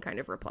gotten some kind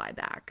of reply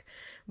back.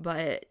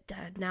 But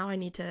now I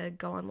need to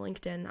go on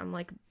LinkedIn. I'm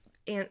like,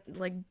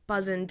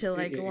 buzzing to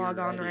like log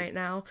on right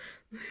now.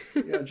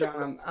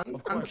 John,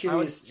 I'm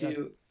curious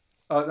too.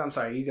 Oh, I'm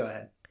sorry. You go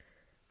ahead.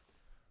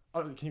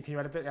 Oh, can you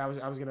edit that?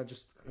 I was gonna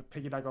just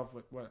piggyback off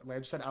what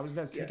Larry just said. I was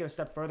gonna take it a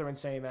step further and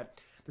saying that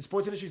the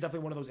sports industry is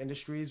definitely one of those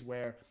industries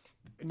where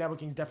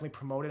networking is definitely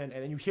promoted,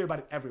 and you hear about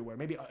it everywhere.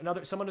 Maybe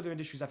some other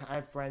industries. I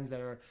have friends that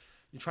are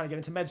trying to get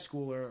into med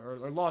school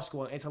or law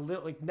school, and it's a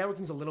little like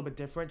networking is a little bit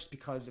different, just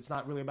because it's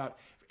not really about,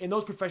 in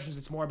those professions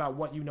it's more about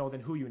what you know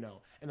than who you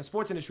know. In the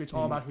sports industry, it's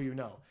all about who you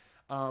know.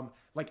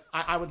 Like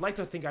I would like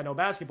to think I know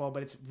basketball,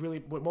 but it's really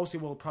what mostly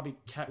will probably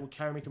will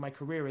carry me through my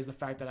career is the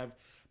fact that I've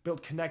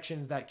built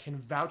connections that can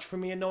vouch for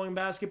me in knowing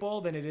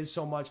basketball than it is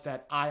so much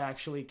that I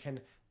actually can.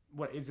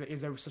 What is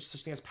there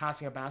such thing as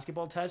passing a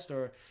basketball test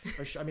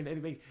I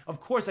mean, of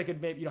course I could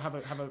maybe have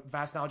a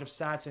vast knowledge of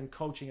stats and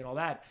coaching and all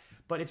that,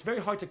 but it's very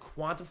hard to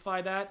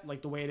quantify that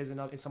like the way it is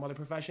in some other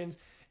professions.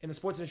 In the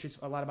sports industry, it's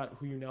a lot about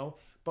who you know.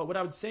 But what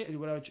I would say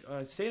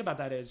about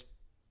that is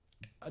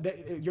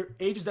that your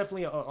age is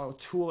definitely a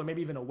tool or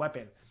maybe even a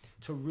weapon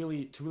to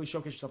really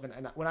showcase yourself.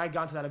 And when I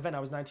got to that event, I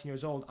was 19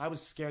 years old. I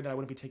was scared that I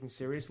wouldn't be taken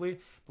seriously.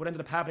 But what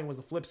ended up happening was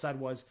the flip side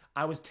was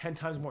I was 10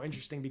 times more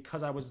interesting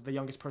because I was the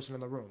youngest person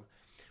in the room,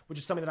 which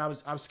is something that I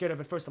was scared of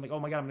at first. I'm like, oh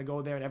my God, I'm going to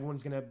go there and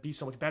everyone's going to be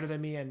so much better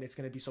than me and it's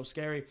going to be so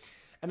scary.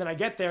 And then I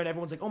get there and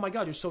everyone's like, oh my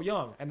God, you're so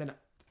young. And then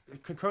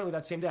concurrently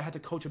that same day I had to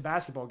coach a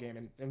basketball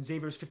game and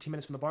Xavier's 15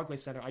 minutes from the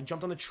Barclays Center. I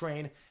jumped on the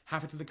train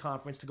halfway through the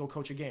conference to go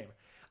coach a game.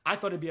 I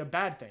thought it'd be a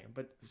bad thing,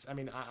 but I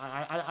mean,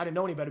 I didn't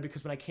know any better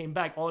because when I came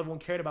back, all everyone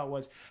cared about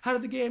was how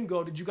did the game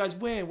go? Did you guys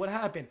win? What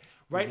happened?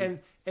 Right? Mm-hmm.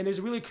 And there's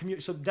really a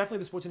community. So definitely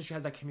the sports industry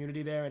has that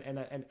community there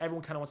and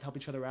everyone kind of wants to help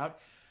each other out.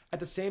 At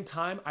the same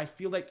time, I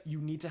feel like you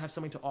need to have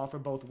something to offer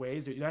both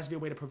ways. There has to be a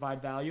way to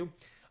provide value.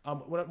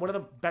 One of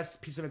the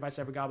best pieces of advice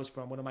I ever got was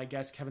from one of my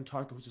guests, Kevin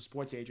Tarker, who's a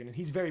sports agent, and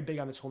he's very big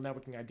on this whole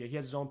networking idea. He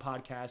has his own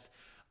podcast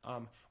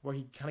where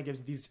he kind of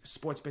gives these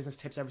sports business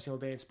tips every single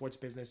day in Sports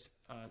Business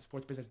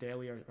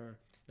Daily, or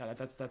no,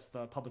 that's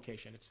the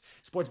publication. It's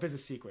Sports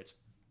Business Secrets.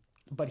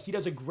 But he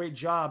does a great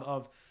job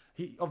of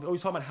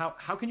always talking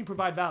about how can you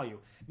provide value.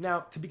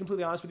 Now, to be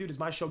completely honest with you, does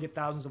my show get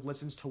thousands of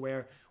listens to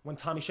where when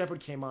Tommy Shepard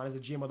came on as the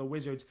GM of the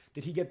Wizards,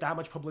 did he get that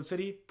much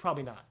publicity?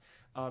 Probably not.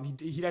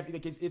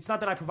 It's not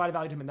that I provided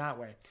value to him in that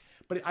way.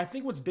 But I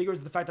think what's bigger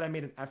is the fact that I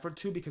made an effort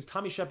to, because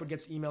Tommy Shepard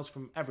gets emails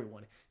from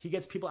everyone. He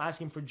gets people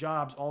asking for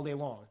jobs all day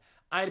long.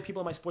 I had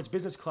people in my sports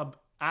business club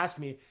ask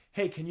me,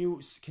 hey, can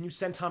you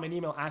send Tom an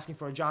email asking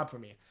for a job for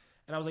me?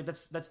 And I was like,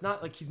 that's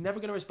not, like, he's never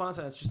going to respond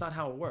to that. That's just not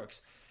how it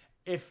works.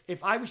 If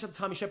I reached out to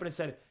Tommy Shepard and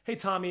said, hey,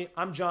 Tommy,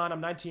 I'm John,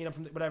 I'm 19, I'm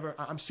from whatever,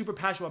 I'm super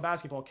passionate about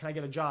basketball, can I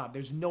get a job?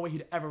 There's no way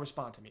he'd ever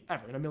respond to me,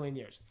 ever, in a million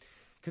years.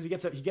 Because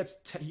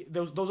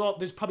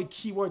there's probably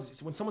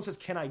keywords. When someone says,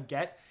 can I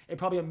get, it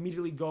probably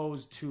immediately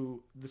goes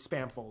to the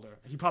spam folder.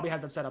 He probably has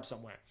that set up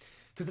somewhere.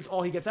 Because that's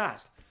all he gets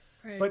asked.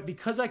 Right. But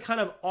because I kind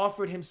of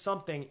offered him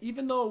something,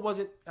 even though it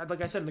wasn't,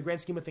 like I said, in the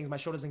grand scheme of things, my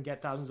show doesn't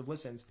get thousands of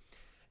listens,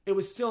 it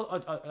was still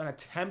an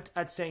attempt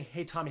at saying,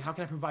 hey, Tommy, how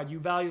can I provide you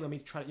value? Let me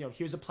try,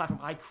 here's a platform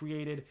I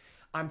created.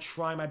 I'm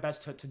trying my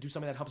best to do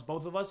something that helps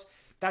both of us.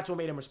 That's what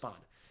made him respond.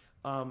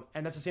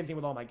 And that's the same thing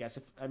with all my guests.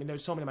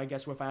 There's so many of my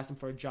guests where if I ask them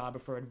for a job or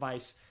for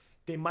advice,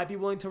 they might be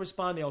willing to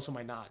respond. They also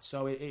might not.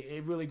 So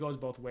it really goes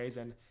both ways.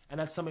 And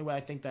that's something where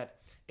I think that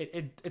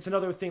it's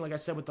another thing, like I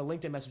said, with the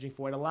LinkedIn messaging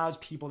for it allows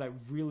people that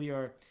really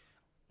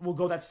will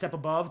go that step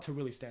above to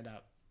really stand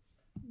out.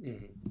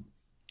 Mm-hmm.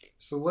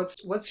 So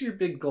what's your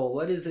big goal?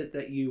 What is it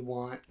that you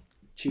want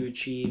to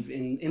achieve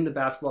in the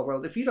basketball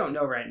world? If you don't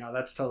know right now,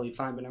 that's totally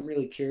fine. But I'm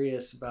really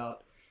curious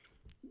about,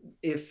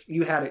 if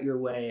you had it your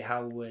way,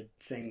 how would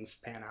things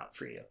pan out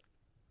for you?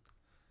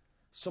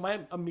 So my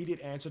immediate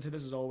answer to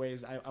this is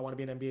always I want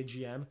to be an NBA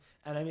GM,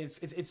 and I mean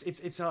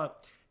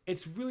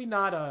it's really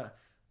not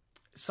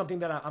something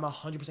that I'm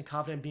 100%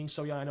 confident in being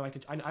so young. I know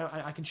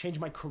I can change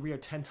my career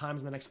 10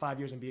 times in the next 5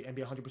 years and be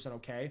 100%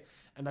 okay,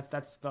 and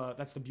that's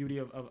the beauty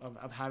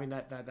of having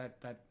that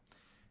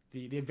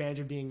the advantage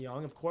of being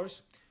young, of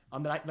course.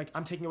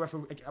 I'm taking a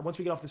referee. Once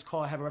we get off this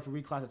call, I have a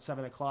referee class at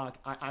 7:00.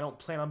 I don't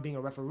plan on being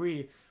a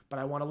referee, but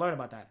I want to learn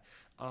about that.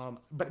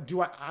 But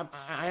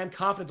I am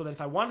confident though that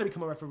if I wanted to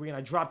become a referee and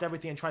I dropped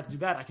everything and tried to do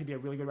that, I could be a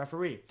really good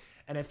referee.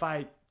 And if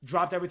I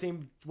dropped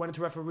everything, went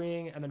into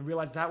refereeing, and then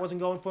realized that wasn't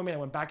going for me, and I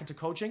went back into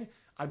coaching,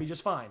 I'd be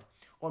just fine.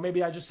 Or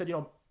maybe I just said,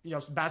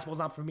 basketball's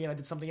not for me, and I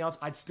did something else.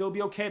 I'd still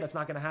be okay. That's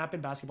not going to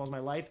happen. Basketball's my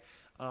life.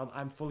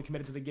 I'm fully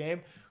committed to the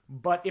game.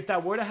 But if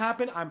that were to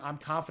happen, I'm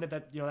confident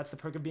that that's the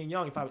perk of being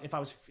young. If I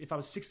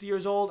was 60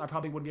 years old, I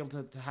probably wouldn't be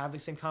able to have the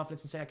same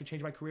confidence and say I could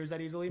change my careers that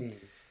easily.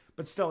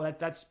 But still,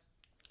 that's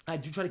I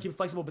do try to keep it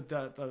flexible. But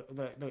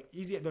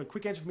the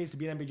quick answer for me is to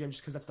be an NBA GM,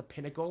 just because that's the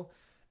pinnacle.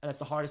 And that's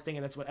the hardest thing,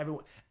 and that's what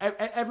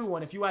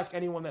everyone, if you ask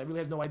anyone that really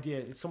has no idea,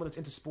 it's someone that's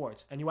into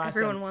sports, and you ask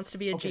everyone wants to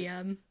be a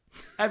GM.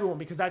 Everyone,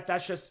 because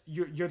that's just,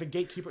 you're the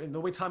gatekeeper. And the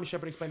way Tommy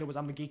Shepard explained it was,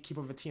 I'm the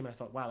gatekeeper of a team, and I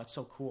thought, wow, that's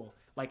so cool.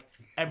 Like,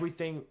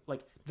 everything,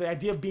 like, the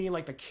idea of being,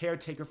 like, the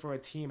caretaker for a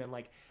team, and,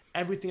 like,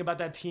 everything about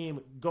that team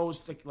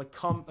goes,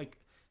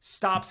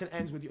 stops and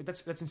ends with you.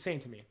 That's insane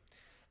to me.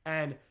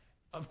 And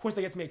of course,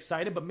 that gets me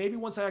excited, but maybe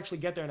once I actually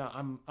get there and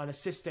I'm an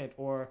assistant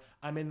or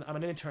I'm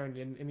an intern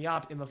in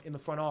the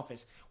front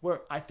office,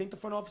 where I think the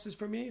front office is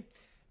for me,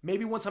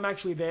 maybe once I'm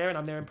actually there and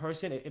I'm there in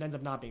person, it ends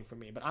up not being for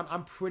me. But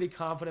I'm pretty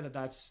confident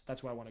that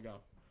that's where I want to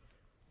go.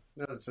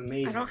 That's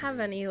amazing. I don't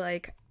have any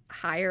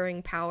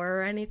hiring power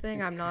or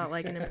anything. I'm not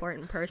like an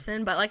important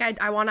person, but like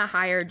I want to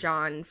hire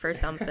John for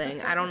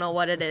something. I don't know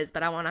what it is,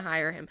 but I want to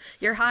hire him.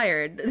 You're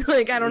hired.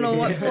 Like I don't know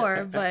what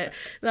for, but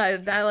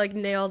that like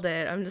nailed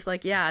it. I'm just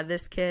like, yeah,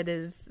 this kid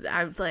is.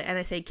 I'm like, and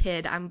I say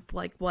kid, I'm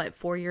like what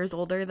 4 years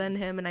older than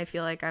him, and I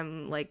feel like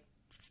I'm like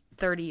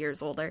 30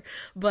 years older.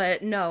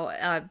 But no,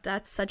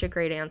 that's such a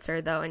great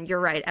answer though, and you're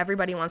right,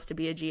 everybody wants to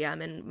be a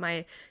GM. And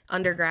my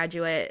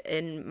undergraduate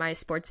in my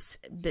sports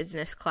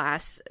business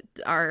class,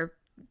 our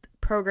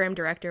program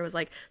director was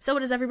like, so what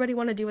does everybody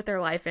want to do with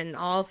their life? And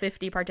all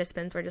 50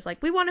 participants were just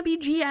like, we want to be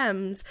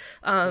GMs.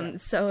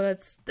 So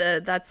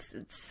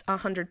that's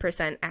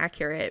 100%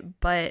 accurate.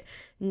 But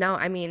no,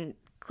 I mean,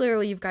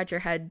 clearly you've got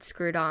your head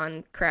screwed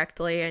on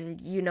correctly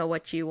and you know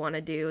what you want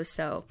to do,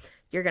 so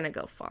you're gonna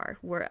go far.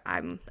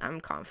 I'm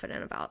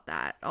confident about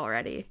that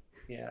already.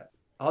 Yeah,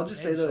 I'll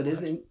just say though,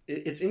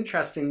 it's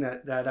interesting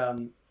that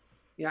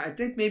I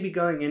think maybe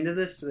going into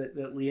this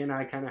that Leah and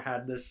I kind of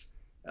had this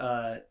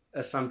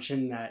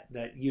assumption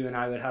that you and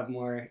I would have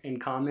more in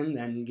common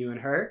than you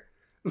and her.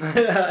 But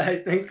I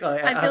think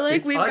I feel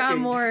like we've got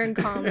more in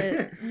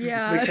common.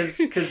 Yeah, because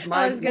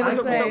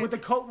with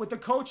the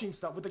coaching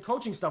stuff,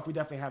 we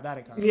definitely have that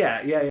in common.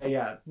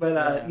 Yeah. But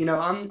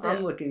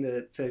I'm looking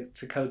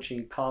to coach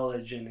in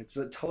college, and it's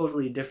a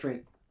totally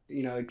different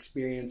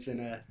experience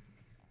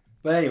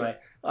But anyway,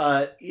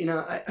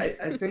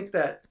 I think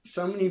that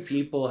so many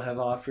people have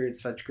offered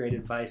such great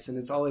advice, and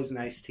it's always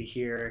nice to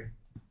hear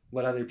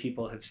what other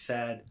people have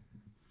said.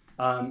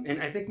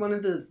 And I think one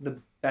of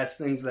the best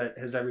things that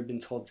has ever been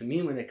told to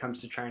me when it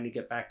comes to trying to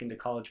get back into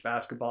college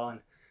basketball,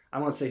 and I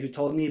won't say who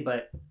told me,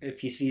 but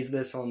if he sees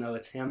this, I'll know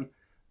it's him.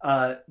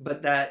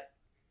 But that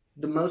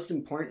the most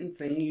important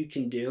thing you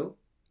can do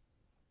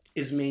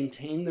is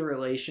maintain the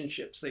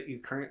relationships that you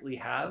currently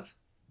have,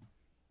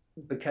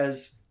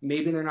 because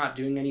maybe they're not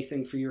doing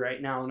anything for you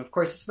right now. And of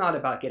course, it's not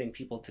about getting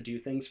people to do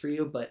things for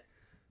you, but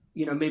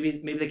maybe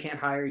they can't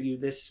hire you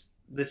this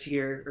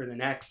year or the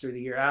next or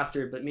the year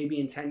after, but maybe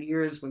in 10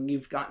 years when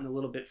you've gotten a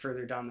little bit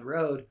further down the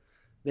road,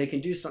 they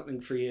can do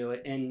something for you.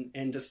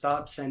 And to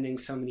stop sending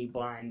so many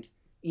blind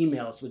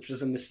emails, which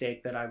was a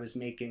mistake that I was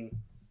making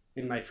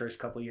in my first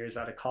couple years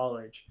out of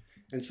college.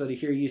 And so to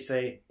hear you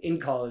say in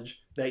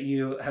college that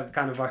you have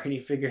kind of already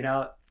figured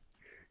out,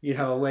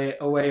 a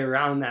way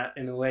around that,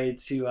 and a way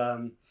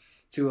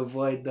to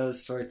avoid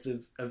those sorts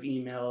of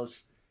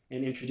emails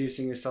and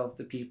introducing yourself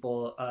to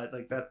people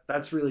like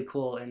that's really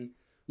cool. And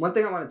one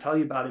thing I want to tell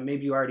you about, and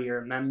maybe you already are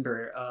a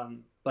member,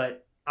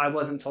 but I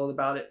wasn't told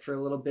about it for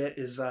a little bit,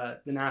 is the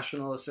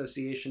National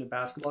Association of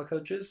Basketball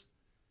Coaches.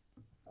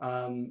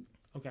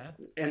 Okay.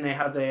 And they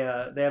have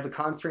a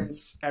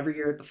conference every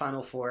year at the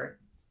Final Four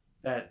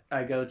that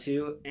I go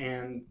to,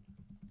 and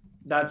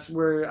that's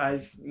where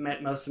I've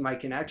met most of my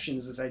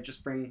connections. Is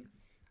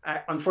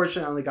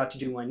unfortunately I only got to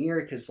do 1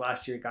 year because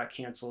last year it got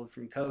canceled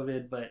from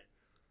COVID, but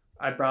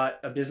I brought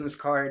a business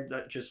card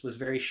that just was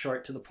very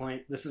short to the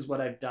point. This is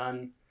what I've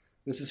done.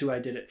 This is who I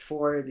did it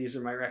for. These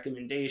are my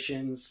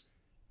recommendations,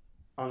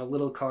 on a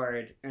little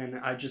card. And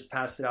I just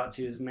passed it out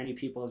to as many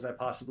people as I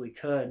possibly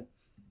could.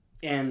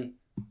 And,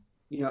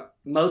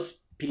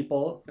 most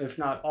people, if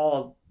not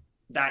all,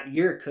 that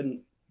year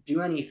couldn't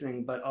do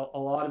anything. But a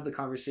lot of the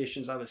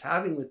conversations I was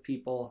having with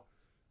people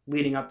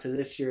leading up to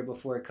this year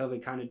before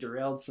COVID kind of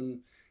derailed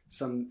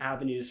some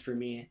avenues for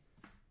me,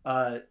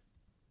 a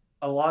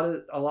lot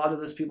of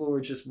those people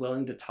were just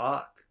willing to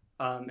talk.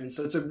 And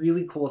so it's a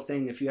really cool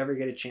thing if you ever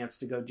get a chance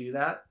to go do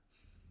that,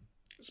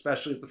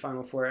 especially if the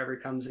Final Four ever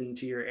comes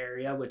into your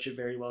area, which it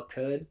very well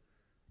could.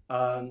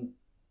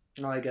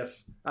 I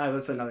guess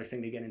that's another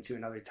thing to get into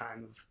another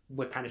time, of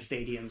what kind of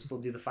stadiums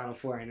they'll do the Final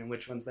Four in and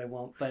which ones they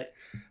won't. But,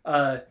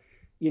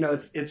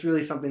 it's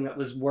really something that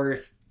was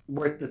worth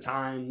the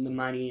time, the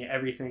money,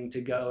 everything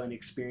to go and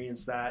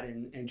experience that.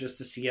 And just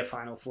to see a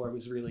Final Four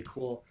was really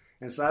cool.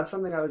 And so that's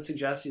something I would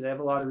suggest you. They have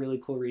a lot of really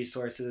cool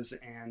resources,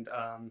 and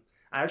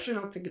I actually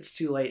don't think it's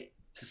too late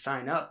to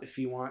sign up if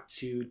you want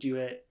to do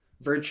it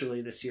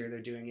virtually this year. They're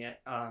doing it.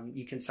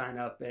 You can sign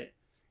up at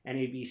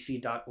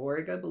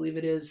nabc.org, I believe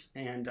it is,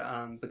 and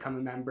become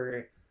a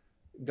member,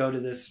 go to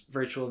this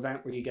virtual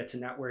event where you get to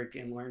network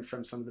and learn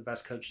from some of the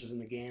best coaches in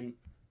the game.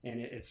 And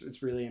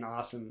it's really an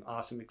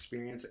awesome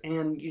experience.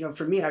 And,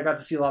 for me, I got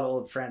to see a lot of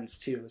old friends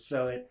too.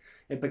 So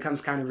it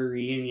becomes kind of a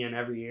reunion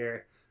every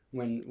year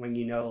when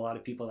a lot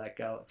of people that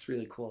go. It's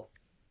really cool.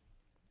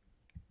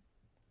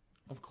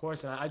 Of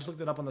course, and I just looked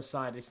it up on the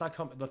side. It's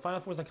not the Final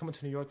Four is not coming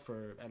to New York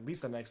for at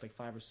least the next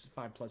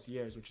 5+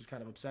 years, which is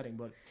kind of upsetting.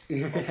 But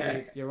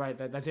hopefully, you're right,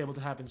 that's able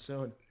to happen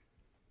soon.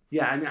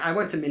 Yeah, I mean, I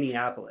went to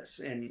Minneapolis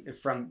and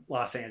from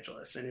Los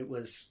Angeles, and it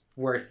was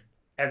worth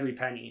every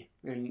penny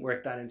and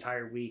worth that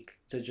entire week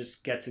to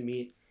just get to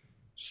meet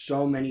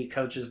so many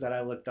coaches that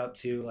I looked up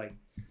to. Like,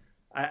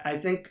 I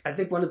think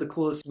one of the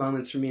coolest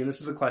moments for me, and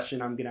this is a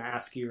question I'm going to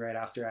ask you right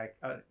after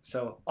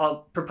so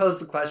I'll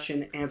propose the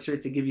question, answer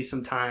it to give you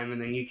some time,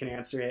 and then you can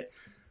answer it.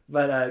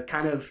 But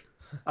kind of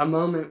a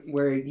moment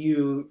where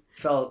you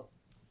felt,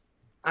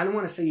 I don't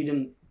want to say you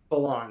didn't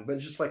belong, but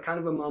just like kind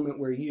of a moment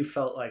where you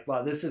felt like,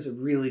 wow, this is a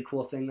really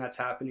cool thing that's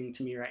happening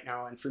to me right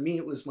now. And for me,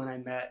 it was when I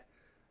met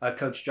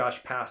Coach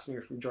Josh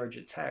Pastner from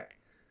Georgia Tech.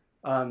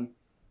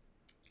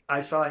 I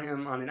saw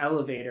him on an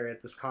elevator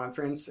at this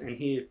conference, and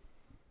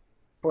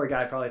poor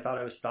guy, probably thought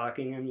I was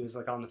stalking him. He was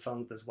like on the phone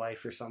with his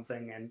wife or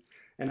something.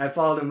 And I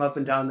followed him up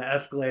and down the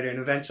escalator, and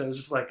eventually I was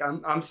just like,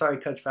 I'm sorry,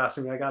 Coach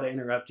Pastner, I got to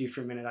interrupt you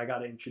for a minute. I got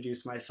to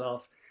introduce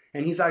myself.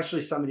 And he's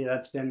actually somebody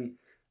that's been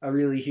a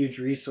really huge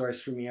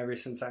resource for me ever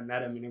since I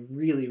met him, and a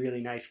really,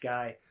 really nice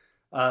guy.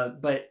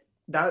 But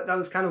that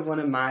was kind of one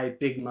of my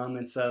big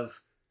moments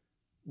of,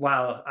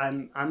 wow,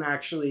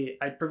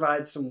 I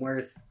provide some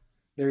worth.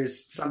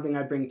 There's something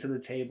I bring to the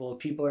table.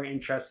 People are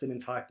interested in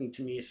talking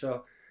to me.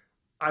 So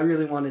I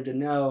really wanted to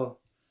know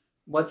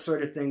what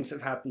sort of things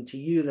have happened to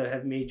you that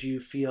have made you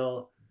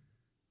feel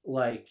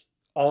like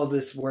all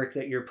this work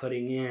that you're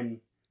putting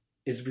in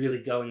is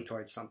really going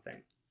towards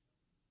something.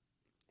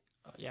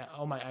 Yeah.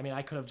 Oh my. I mean,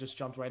 I could have just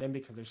jumped right in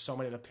because there's so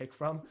many to pick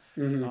from.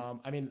 Mm-hmm.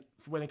 I mean,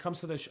 when it comes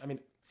to this,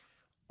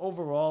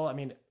 overall,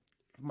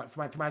 for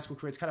my high school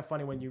career, it's kind of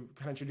funny when you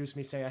kind of introduced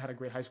me saying I had a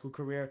great high school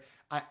career.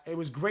 It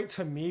was great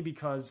to me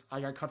because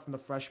I got cut from the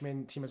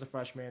freshman team as a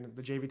freshman,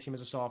 the JV team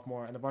as a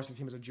sophomore, and the varsity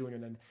team as a junior.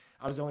 And then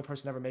I was the only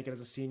person to ever make it as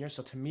a senior.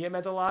 So to me, it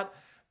meant a lot.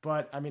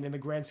 But I mean, in the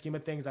grand scheme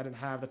of things, I didn't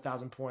have the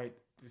 1,000-point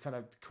kind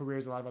of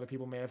careers a lot of other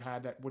people may have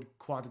had that would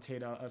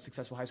quantitate a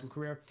successful high school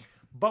career.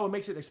 But what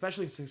makes it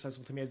especially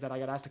successful to me is that I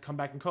got asked to come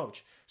back and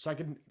coach, so I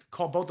can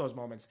call both those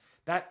moments.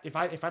 That if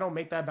I don't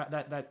make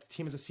that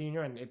team as a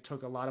senior, and it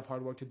took a lot of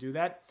hard work to do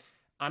that,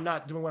 I'm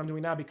not doing what I'm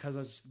doing now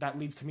because that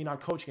leads to me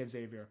not coaching at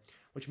Xavier,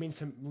 which means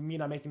to me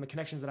not making the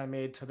connections that I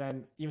made to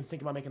then even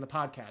think about making the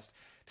podcast,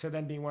 to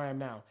then being where I am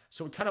now.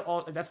 So it kind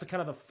of that's the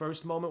kind of the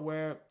first moment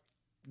where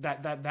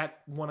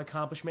that one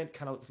accomplishment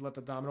kind of let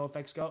the domino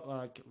effects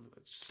go,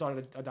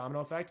 started a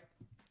domino effect.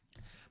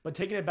 But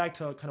taking it back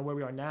to kind of where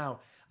we are now,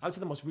 I would say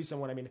the most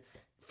recent one. I mean,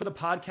 for the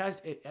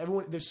podcast,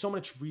 there's so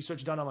much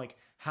research done on like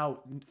how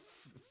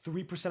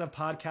 3% of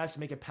podcasts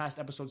make it past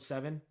episode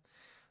 7.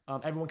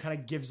 Everyone kind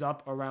of gives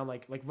up around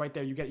like right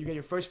there. You get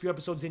your first few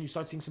episodes in, you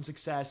start seeing some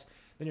success,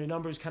 then your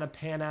numbers kind of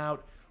pan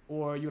out,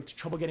 or you have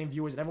trouble getting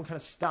viewers, and everyone kind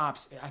of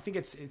stops. I think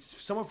it's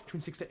somewhere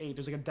between 6 to 8.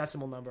 There's like a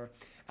decimal number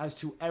as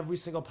to every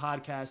single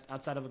podcast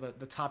outside of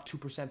the top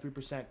 2%,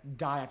 3%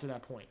 die after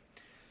that point.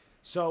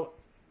 So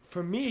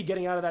for me,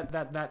 getting out of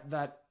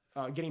that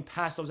getting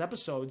past those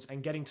episodes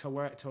and getting to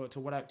what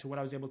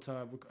I've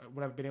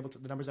been able to,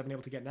 the numbers I've been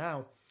able to get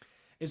now,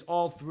 is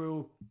all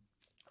through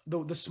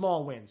the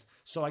small wins.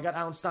 So I got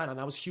Alan Stein on.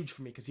 That was huge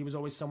for me because he was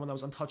always someone that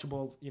was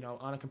untouchable,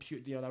 on a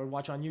computer, that I would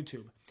watch on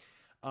YouTube.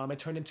 It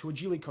turned into a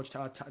G League coach,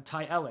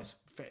 Ty Ellis,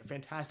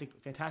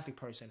 fantastic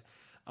person.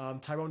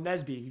 Tyrone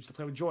Nesby, who used to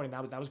play with Jordan,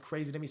 that was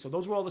crazy to me. So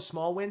those were all the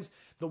small wins.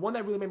 The one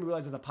that really made me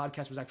realize that the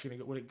podcast was actually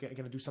going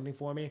to do something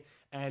for me,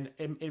 and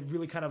it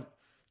really kind of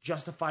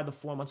justified the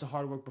 4 months of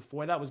hard work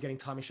before that was getting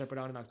Tommy Shepard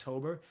on in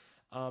October.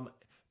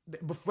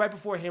 Right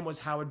before him was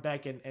Howard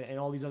Beck and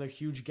all these other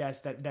huge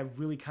guests that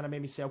really kind of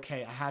made me say,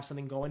 okay, I have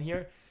something going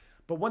here.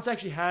 But once I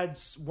actually had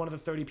one of the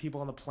 30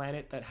 people on the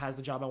planet that has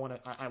the job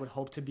I would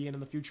hope to be in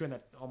the future, and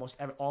that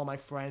all my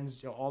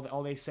friends,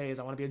 all they say is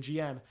I want to be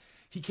a GM.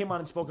 He came on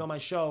and spoke on my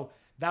show.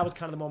 That was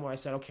kind of the moment where I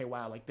said, okay,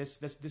 wow, like this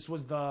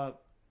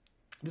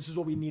is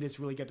what we needed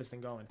to really get this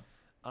thing going.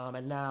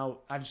 And now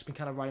I've just been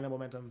kind of riding that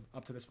momentum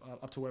up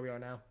to where we are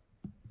now.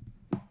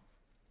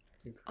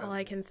 All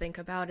I can think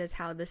about is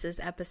how this is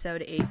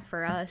episode 8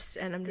 for us,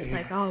 and I'm just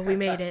like, oh, we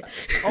made it.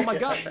 Oh my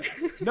god!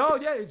 No,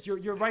 yeah,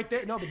 you're right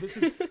there. No, but this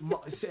is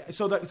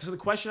so the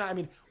question. I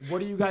mean, what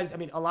do you guys? I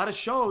mean, a lot of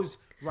shows,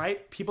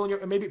 right? People in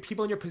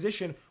your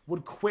position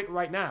would quit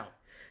right now,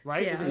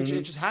 right? Yeah.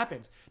 It just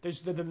happens.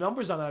 There's the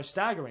numbers on that are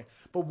staggering.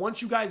 But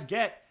once you guys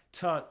get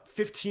to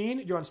 15,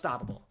 you're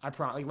unstoppable. I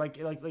promise. Like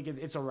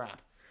it's a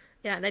wrap.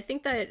 Yeah, and I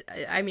think that,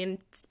 I mean,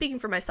 speaking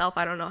for myself,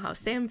 I don't know how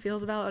Sam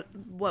feels about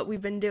what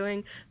we've been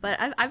doing, but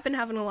I've been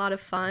having a lot of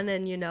fun,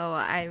 and,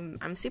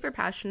 I'm super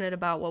passionate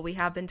about what we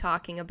have been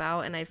talking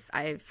about, and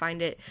I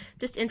find it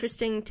just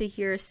interesting to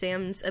hear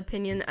Sam's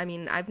opinion. I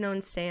mean, I've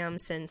known Sam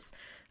since,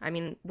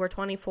 we're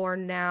 24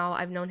 now.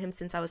 I've known him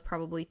since I was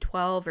probably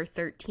 12 or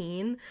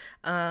 13.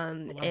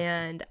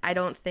 And I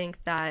don't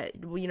think that,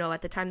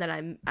 at the time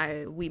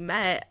that we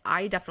met,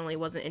 I definitely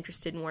wasn't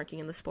interested in working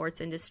in the sports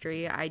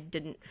industry. I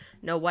didn't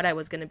know what I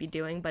was going to be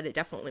doing, but it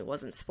definitely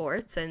wasn't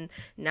sports. And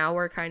now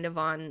we're kind of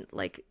on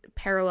like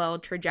parallel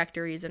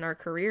trajectories in our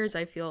careers,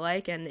 I feel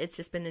like. And it's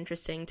just been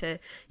interesting to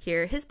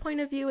hear his point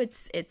of view.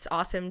 It's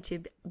awesome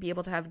to be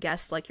able to have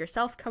guests like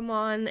yourself come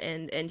on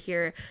and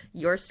hear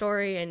your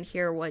story and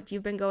hear what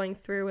you've been going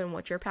through and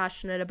what you're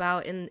passionate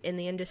about in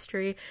the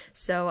industry.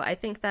 So I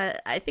think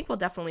we'll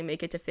definitely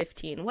make it to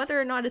 15. Whether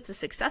or not it's a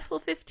successful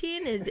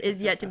 15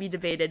 is yet to be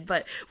debated,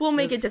 but we'll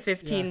make it to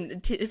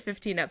 15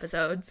 15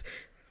 episodes.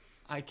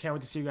 I can't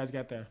wait to see you guys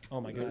get there.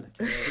 Oh my god.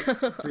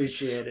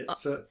 Appreciate it.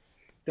 So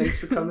thanks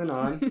for coming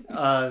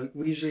on.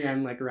 We usually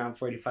end like around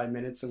 45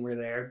 minutes and we're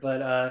there,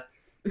 but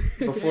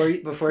before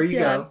you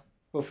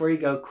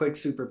go, quick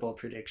Super Bowl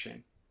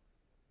prediction.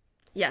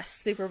 Yes,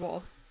 Super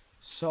Bowl.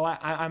 So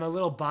I'm a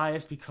little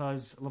biased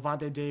because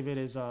Levante David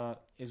is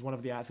one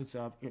of the athletes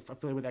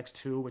affiliated with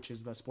X2, which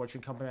is the sports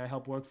drink company I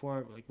help work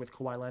for, like with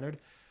Kawhi Leonard.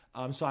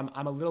 So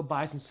I'm a little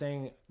biased in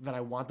saying that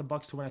I want the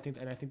Bucks to win. I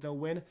think they'll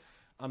win.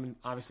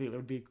 Obviously it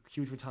would be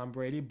huge for Tom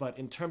Brady, but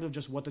in terms of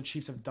just what the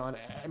Chiefs have done,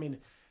 I mean,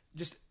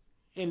 just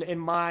in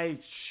my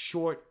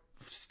short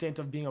stint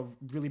of being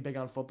really big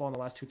on football in the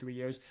last 2-3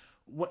 years,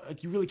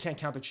 you really can't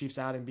count the Chiefs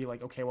out and be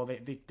like, okay, well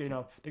they you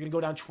know they're gonna go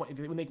down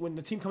 20 when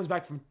the team comes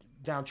back from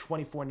down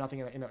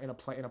 24-0 in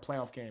a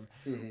playoff game,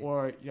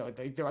 or you know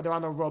they're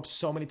on the ropes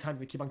so many times,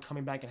 they keep on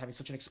coming back and having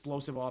such an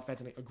explosive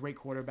offense and a great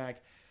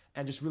quarterback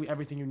and just really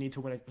everything you need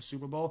to win a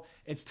Super Bowl.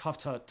 It's tough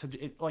to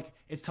say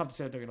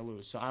that they're gonna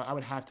lose. So I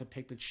would have to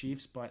pick the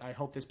Chiefs, but I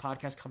hope this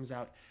podcast comes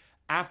out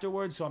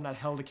afterwards, so I'm not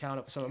held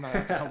accountable. So I'm not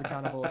held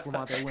accountable if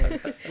Levante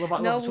wins.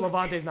 So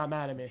Levante's not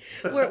mad at me.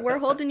 We're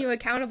holding you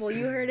accountable.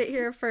 You heard it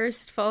here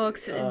first,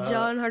 folks.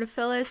 John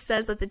Hartofilis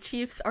says that the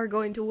Chiefs are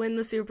going to win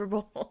the Super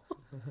Bowl.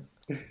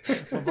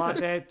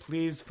 Levante,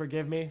 please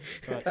forgive me.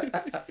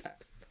 But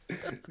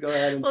Go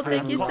ahead. And well,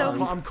 thank you so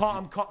much.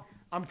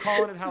 I'm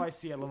calling it how I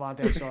see it,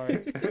 Levante. I'm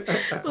sorry.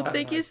 Well,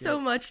 thank you so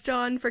much,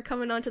 John, for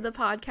coming onto the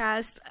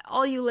podcast.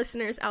 All you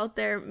listeners out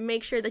there,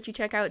 make sure that you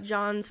check out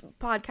John's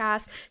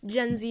podcast,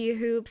 Gen Z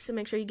Hoops.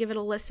 Make sure you give it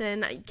a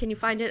listen. Can you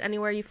find it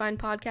anywhere you find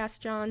podcasts,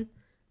 John?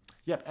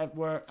 Yep.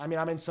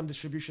 I'm in some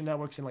distribution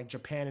networks in like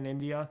Japan and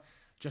India,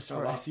 just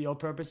for SEO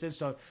purposes.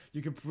 So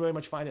you can pretty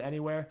much find it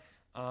anywhere.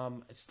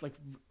 It's like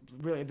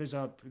really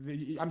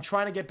I'm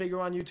trying to get bigger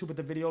on YouTube with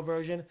the video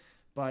version.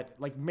 But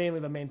like mainly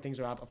the main things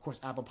are, of course,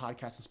 Apple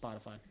Podcasts and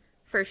Spotify.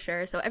 For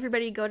sure. So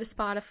everybody go to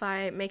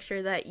Spotify. Make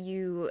sure that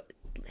you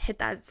hit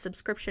that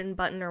subscription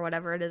button or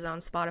whatever it is on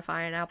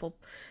Spotify and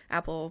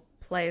Apple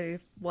Play,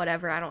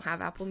 whatever. I don't have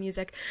Apple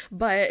Music.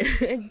 But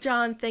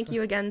John, thank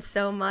you again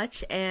so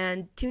much.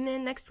 And tune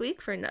in next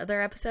week for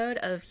another episode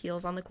of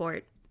Heels on the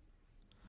Court.